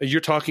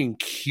 You're talking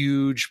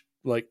huge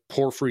like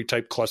porphyry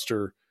type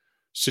cluster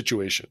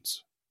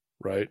situations.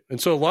 Right. And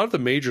so a lot of the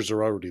majors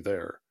are already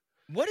there.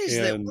 What is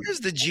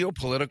the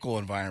geopolitical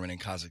environment in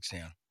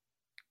Kazakhstan?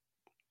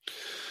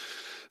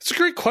 It's a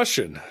great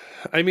question.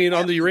 I mean,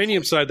 on the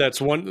uranium side, that's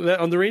one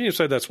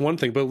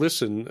thing. But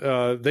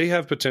listen, they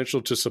have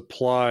potential to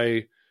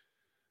supply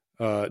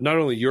not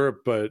only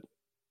Europe, but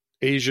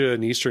Asia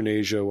and Eastern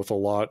Asia with a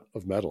lot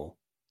of metal.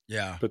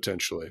 Yeah.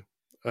 Potentially.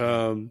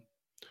 I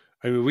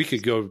mean, we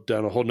could go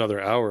down a whole nother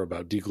hour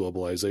about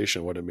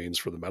deglobalization, what it means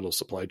for the metal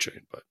supply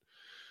chain, but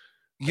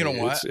you know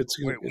what? It's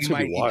going to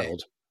be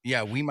wild.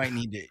 We might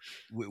need to.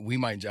 We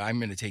might. I'm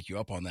going to take you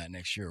up on that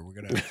next year. We're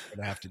going to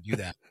have to do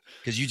that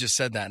because you just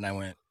said that, and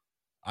I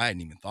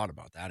hadn't even thought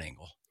about that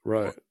angle.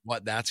 Right.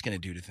 What that's going to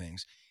do to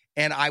things,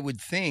 and I would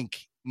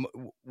think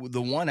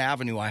the one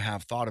avenue I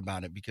have thought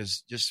about it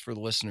because just for the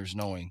listeners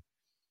knowing,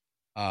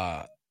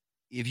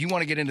 if you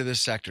want to get into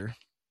this sector,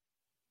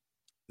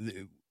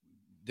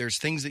 there's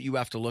things that you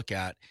have to look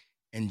at,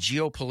 and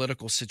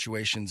geopolitical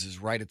situations is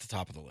right at the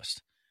top of the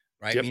list.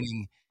 Right, yep.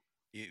 Meaning.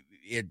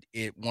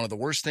 It one of the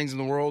worst things in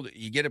the world.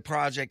 You get a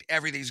project,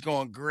 everything's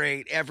going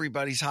great,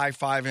 everybody's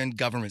high-fiving,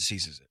 government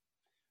seizes it,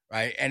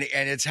 right? And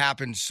it's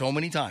happened so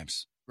many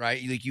times,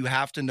 right? Like you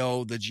have to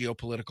know the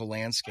geopolitical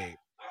landscape.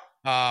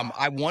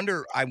 I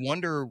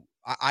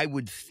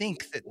would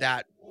think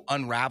that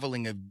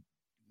unraveling of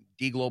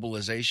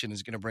deglobalization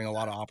is going to bring a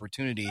lot of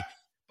opportunity,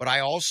 but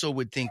I also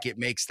would think it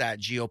makes that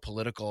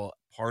geopolitical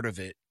part of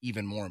it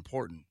even more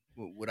important.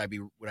 Would I be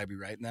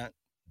right in that?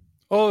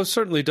 Oh, it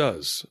certainly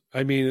does.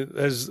 I mean,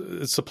 as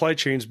supply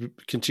chains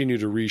continue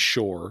to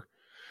reshore,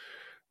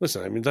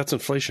 listen, I mean, that's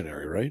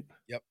inflationary, right?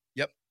 Yep.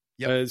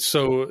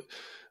 Yep.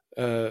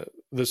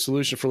 The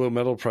solution for low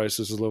metal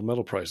prices is low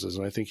metal prices.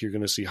 And I think you're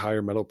going to see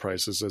higher metal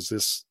prices as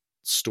this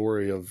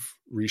story of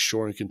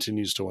reshoring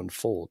continues to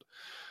unfold.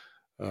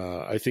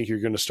 I think you're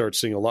going to start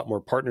seeing a lot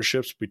more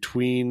partnerships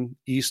between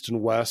East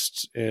and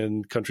West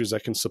and countries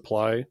that can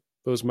supply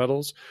those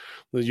metals.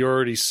 You're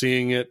already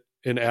seeing it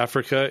in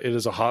Africa. It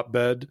is a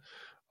hotbed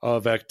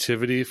of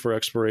activity for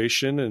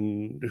exploration,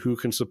 and who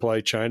can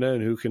supply China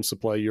and who can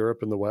supply Europe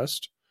and the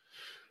West.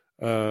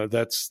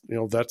 That's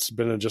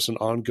been just an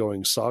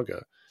ongoing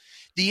saga.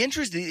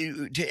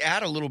 To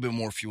add a little bit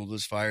more fuel to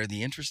this fire,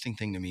 the interesting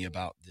thing to me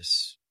about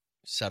this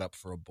setup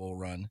for a bull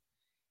run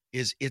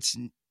is it's,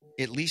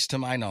 at least to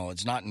my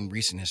knowledge, not in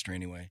recent history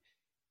anyway,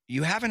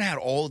 you haven't had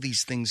all of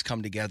these things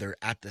come together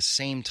at the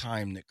same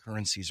time that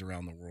currencies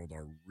around the world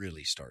are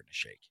really starting to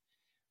shake.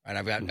 Right?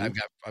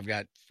 I've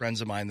got friends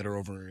of mine that are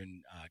over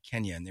in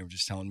Kenya, and they were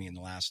just telling me in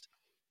the last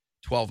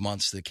 12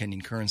 months the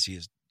Kenyan currency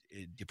has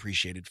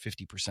depreciated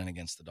 50%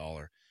 against the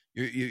dollar.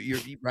 You're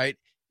right.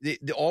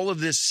 All of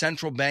this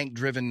central bank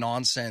driven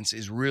nonsense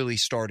is really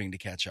starting to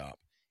catch up,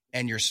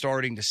 and you're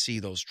starting to see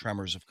those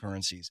tremors of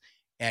currencies.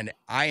 And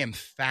I am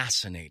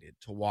fascinated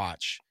to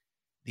watch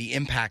the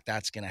impact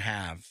that's going to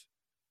have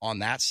on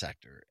that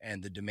sector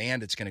and the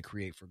demand it's going to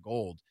create for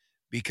gold.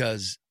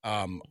 Because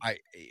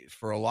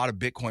for a lot of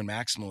Bitcoin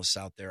maximalists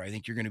out there, I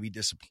think you're going to be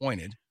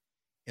disappointed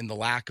in the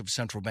lack of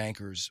central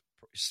bankers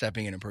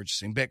stepping in and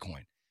purchasing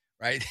Bitcoin.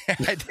 Right?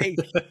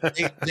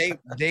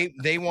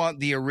 they want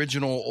the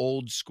original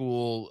old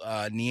school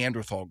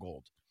Neanderthal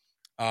gold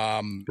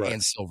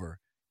and silver.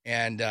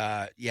 And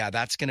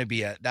that's going to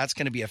be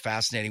a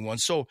fascinating one.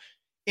 So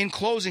in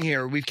closing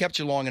here, we've kept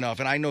you long enough,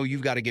 and I know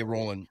you've got to get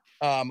rolling.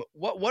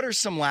 What are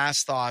some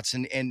last thoughts,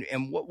 and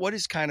what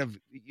is kind of,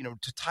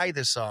 to tie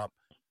this up,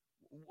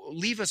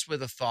 leave us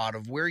with a thought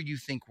of where you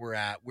think we're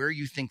at, where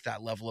you think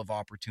that level of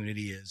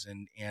opportunity is,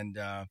 and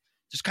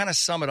just kind of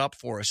sum it up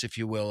for us, if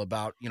you will,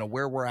 about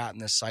where we're at in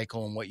this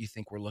cycle and what you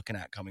think we're looking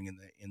at coming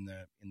in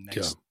the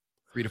next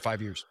 3 to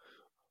 5 years.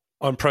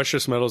 On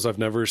precious metals, I've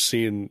never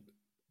seen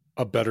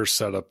a better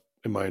setup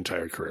in my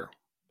entire career.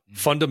 Mm-hmm.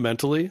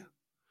 Fundamentally,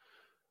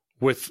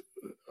 with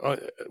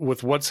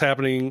what's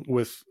happening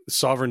with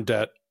sovereign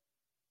debt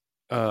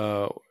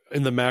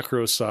in the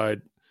macro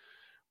side,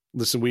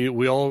 listen,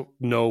 we all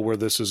know where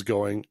this is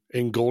going,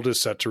 and gold is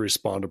set to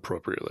respond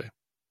appropriately.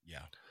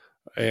 Yeah.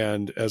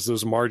 And as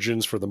those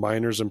margins for the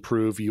miners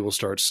improve, you will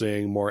start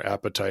seeing more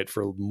appetite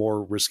for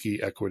more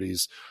risky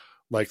equities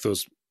like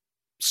those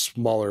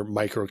smaller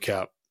micro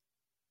cap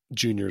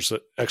juniors,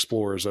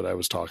 explorers that I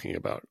was talking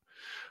about.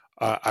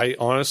 I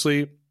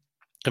honestly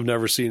have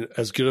never seen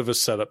as good of a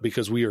setup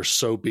because we are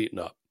so beaten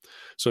up.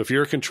 So if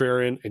you're a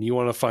contrarian and you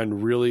want to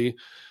find really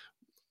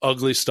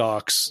ugly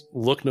stocks,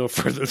 look no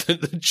further than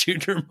the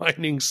junior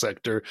mining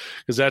sector,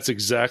 because that's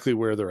exactly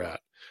where they're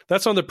at.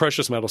 That's on the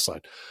precious metal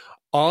side.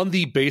 On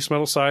the base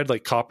metal side,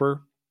 like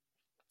copper,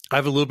 I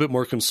have a little bit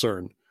more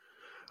concern.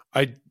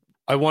 I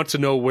want to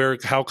know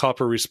how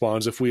copper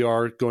responds if we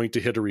are going to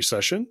hit a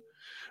recession.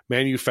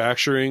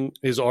 Manufacturing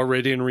is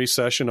already in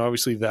recession.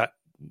 Obviously, that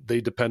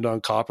they depend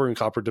on copper, and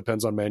copper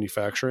depends on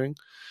manufacturing.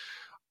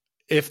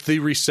 If the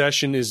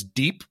recession is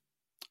deep,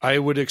 I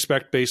would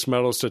expect base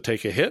metals to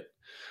take a hit.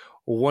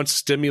 Once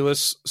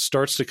stimulus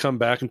starts to come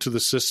back into the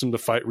system to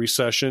fight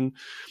recession,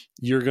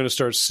 you're going to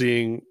start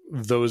seeing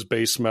those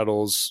base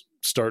metals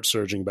start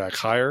surging back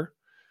higher.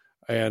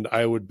 And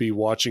I would be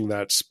watching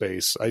that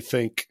space. I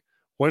think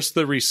once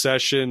the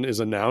recession is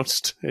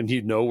announced and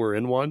we're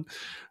in one,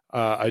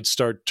 I'd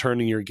start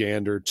turning your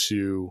gander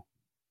to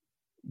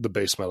the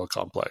base metal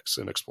complex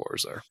and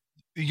explorers there.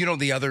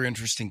 The other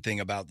interesting thing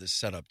about this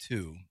setup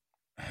too,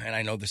 and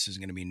I know this is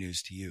going to be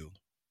news to you,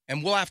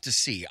 and we'll have to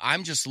see.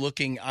 I'm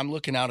looking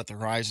out at the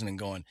horizon and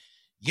going,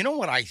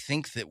 what I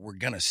think that we're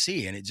going to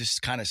see, and it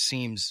just kind of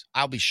seems,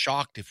 I'll be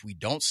shocked if we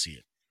don't see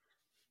it.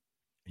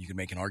 You can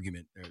make an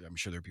argument. I'm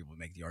sure there are people who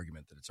make the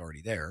argument that it's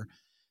already there,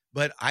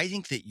 but I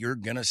think that you're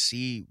going to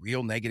see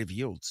real negative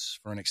yields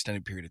for an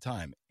extended period of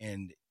time.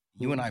 And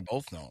you and I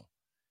both know,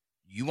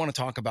 you want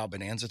to talk about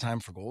bonanza time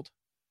for gold,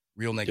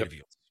 real negative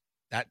yields.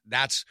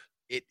 That's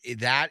it.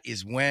 That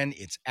is when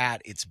it's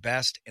at its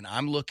best. And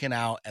I'm looking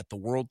out at the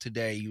world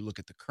today. You look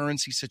at the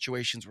currency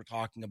situations we're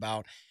talking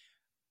about.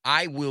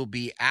 I will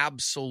be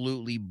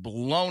absolutely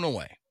blown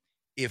away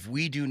if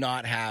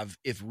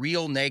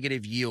real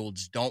negative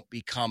yields don't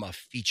become a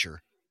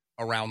feature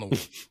around the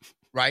world.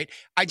 Right.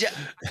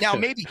 Now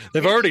maybe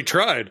they've already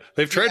tried.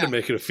 They've tried to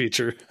make it a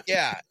feature.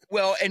 Yeah.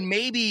 Well, and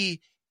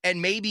maybe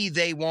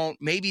they won't.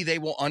 Maybe they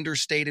will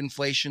understate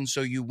inflation,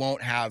 so you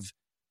won't have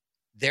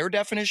their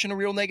definition of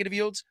real negative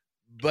yields,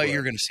 but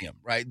you're going to see them.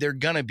 Right. They're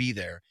going to be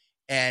there.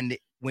 And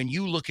when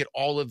you look at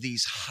all of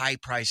these high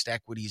priced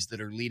equities that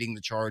are leading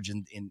the charge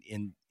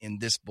in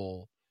this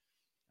bull,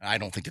 I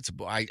don't think it's a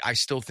bull. I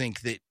still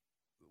think that,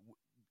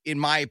 in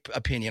my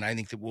opinion, I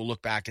think that we'll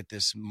look back at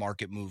this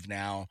market move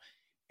now,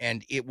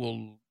 and it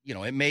will,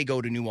 it may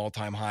go to new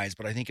all-time highs,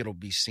 but I think it'll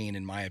be seen,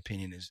 in my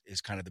opinion,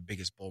 is kind of the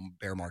biggest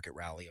bear market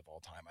rally of all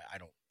time. I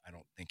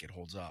don't think it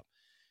holds up.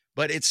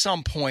 But at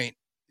some point,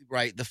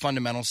 right, the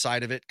fundamental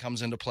side of it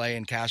comes into play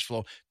in cash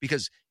flow,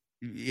 because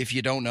if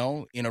you don't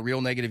know, in a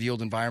real negative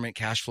yield environment,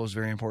 cash flow is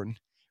very important,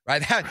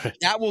 right?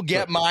 That will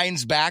get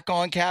minds back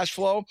on cash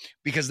flow,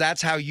 because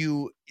that's how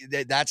you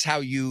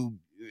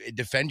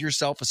defend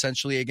yourself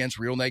essentially against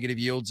real negative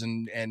yields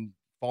and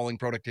falling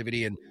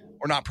productivity,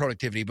 or not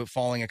productivity, but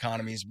falling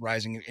economies,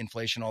 rising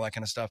inflation, all that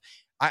kind of stuff.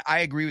 I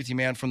agree with you,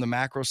 man. From the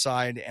macro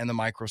side and the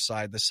micro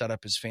side, the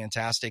setup is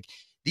fantastic.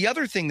 The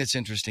other thing that's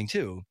interesting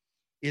too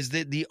is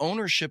that the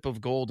ownership of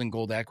gold and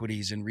gold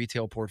equities in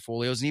retail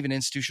portfolios and even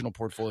institutional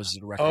portfolios is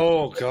a record.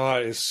 Oh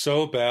God, it's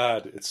so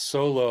bad. It's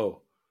so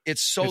low.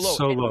 It's so low.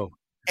 So low.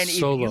 And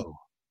so low.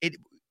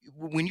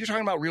 When you're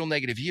talking about real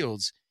negative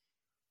yields,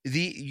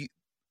 and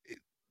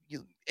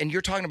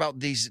you're talking about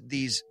these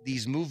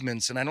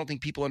movements, and I don't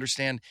think people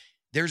understand.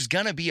 There's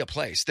gonna be a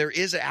place. There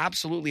is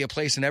absolutely a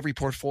place in every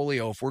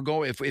portfolio.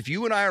 If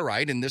you and I are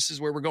right, and this is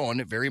where we're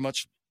going,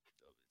 it's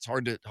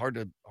hard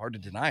to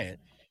deny it.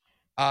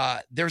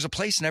 There's a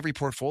place in every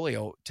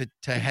portfolio to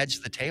hedge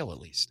the tail, at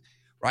least,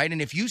 right?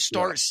 And if you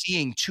start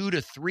seeing 2 to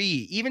 3,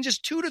 even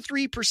just 2 to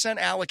 3%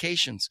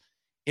 allocations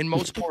in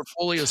most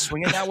portfolios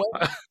swinging that way,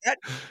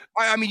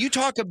 you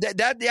talk of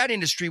that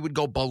industry would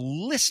go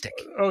ballistic.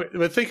 Oh,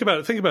 but think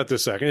about this a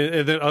second,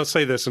 and then I'll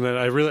say this, and then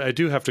I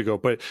do have to go.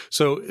 But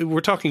so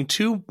we're talking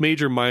 2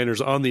 major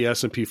miners on the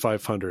S&P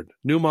 500,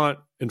 Newmont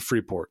and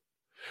Freeport.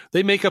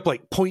 They make up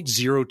like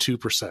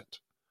 0.02%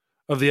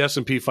 of the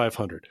S&P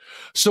 500.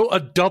 So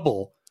a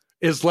double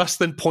is less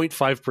than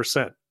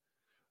 0.5%.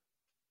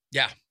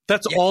 Yeah.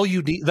 That's all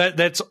you need.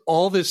 That's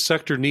all this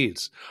sector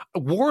needs.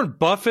 Warren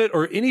Buffett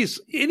or any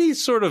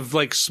sort of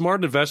like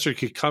smart investor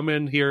could come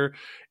in here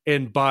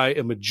and buy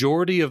a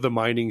majority of the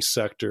mining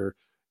sector,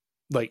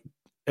 like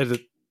at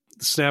the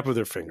snap of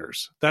their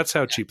fingers. That's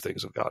how cheap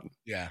things have gotten.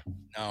 Yeah,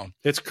 no,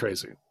 it's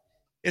crazy.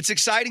 It's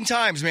exciting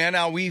times, man.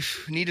 Now we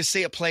need to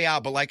see it play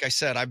out, but like I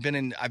said, I've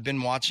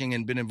been watching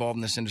and been involved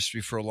in this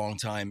industry for a long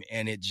time,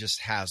 and it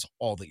just has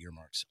all the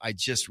earmarks. I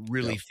just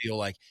really feel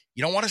like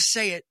you don't want to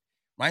say it.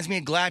 Reminds me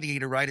of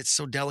Gladiator, right? It's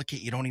so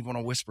delicate you don't even want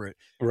to whisper it.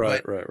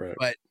 Right.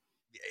 But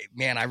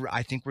man,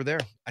 I think we're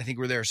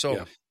there.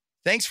 So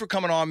thanks for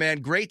coming on,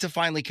 man. Great to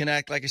finally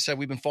connect. Like I said,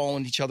 we've been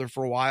following each other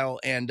for a while,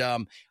 and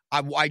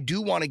I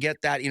do want to get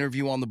that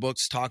interview on the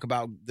books, talk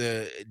about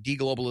the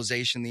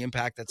deglobalization, the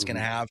impact that's going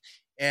to have.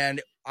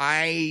 And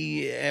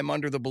I am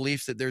under the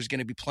belief that there's going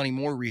to be plenty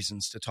more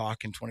reasons to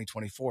talk in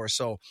 2024.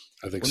 So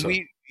I think so.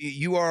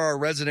 You are our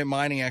resident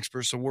mining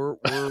expert, so we're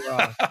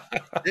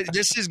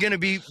this is going to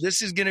be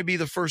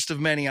the first of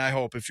many, I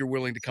hope, if you're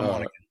willing to come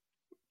on again.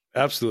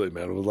 Absolutely,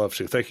 man. I would love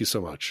to. Thank you so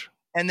much.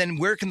 And then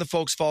where can the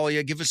folks follow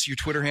you? Give us your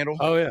Twitter handle.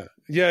 Oh,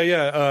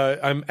 yeah.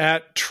 I'm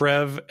at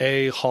Trev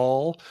A.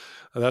 Hall.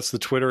 That's the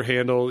Twitter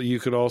handle. You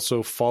can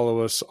also follow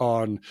us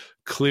on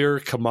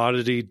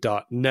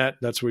clearcommodity.net.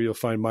 That's where you'll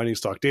find Mining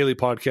Stock Daily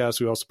podcast.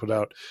 We also put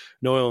out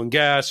an oil and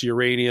gas,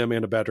 uranium,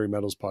 and a battery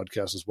metals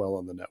podcast as well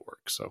on the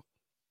network. So,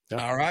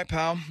 yeah. All right,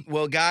 pal.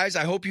 Well, guys,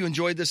 I hope you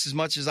enjoyed this as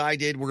much as I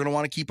did. We're going to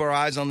want to keep our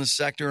eyes on this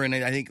sector. And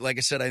I think, like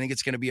I said, I think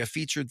it's going to be a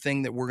featured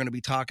thing that we're going to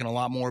be talking a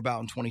lot more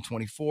about in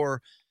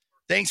 2024.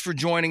 Thanks for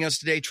joining us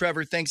today,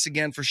 Trevor. Thanks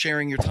again for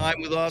sharing your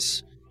time with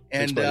us.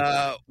 And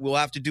we'll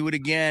have to do it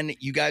again.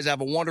 You guys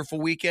have a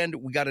wonderful weekend.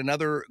 We got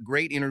another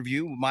great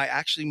interview. My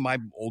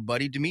old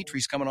buddy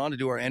Dimitri's coming on to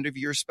do our end of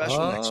year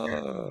special next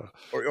year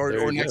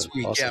or next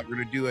week. Awesome. Yeah, we're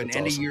going to do an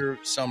end of year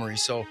summary.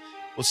 So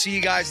we'll see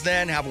you guys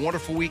then. Have a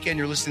wonderful weekend.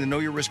 You're listening to Know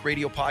Your Risk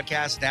Radio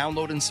podcast.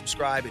 Download and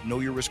subscribe at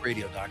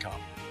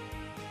knowyourriskradio.com.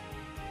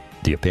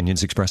 The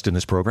opinions expressed in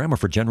this program are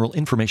for general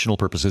informational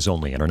purposes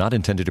only and are not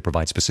intended to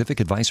provide specific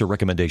advice or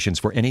recommendations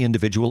for any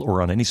individual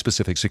or on any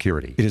specific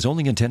security. It is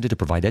only intended to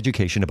provide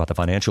education about the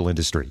financial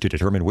industry. To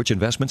determine which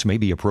investments may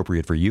be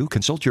appropriate for you,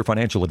 consult your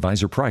financial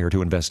advisor prior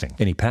to investing.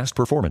 Any past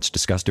performance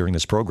discussed during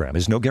this program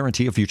is no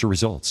guarantee of future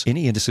results.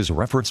 Any indices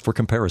referenced for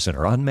comparison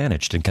are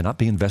unmanaged and cannot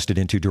be invested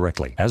into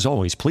directly. As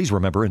always, please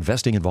remember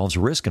investing involves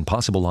risk and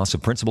possible loss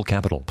of principal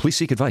capital. Please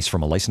seek advice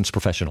from a licensed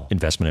professional.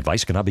 Investment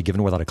advice cannot be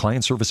given without a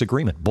client service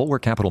agreement.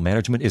 Bulwark Capital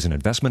Management is an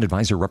investment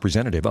advisor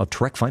representative of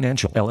Trek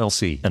Financial,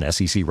 LLC, an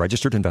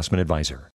SEC-registered investment advisor.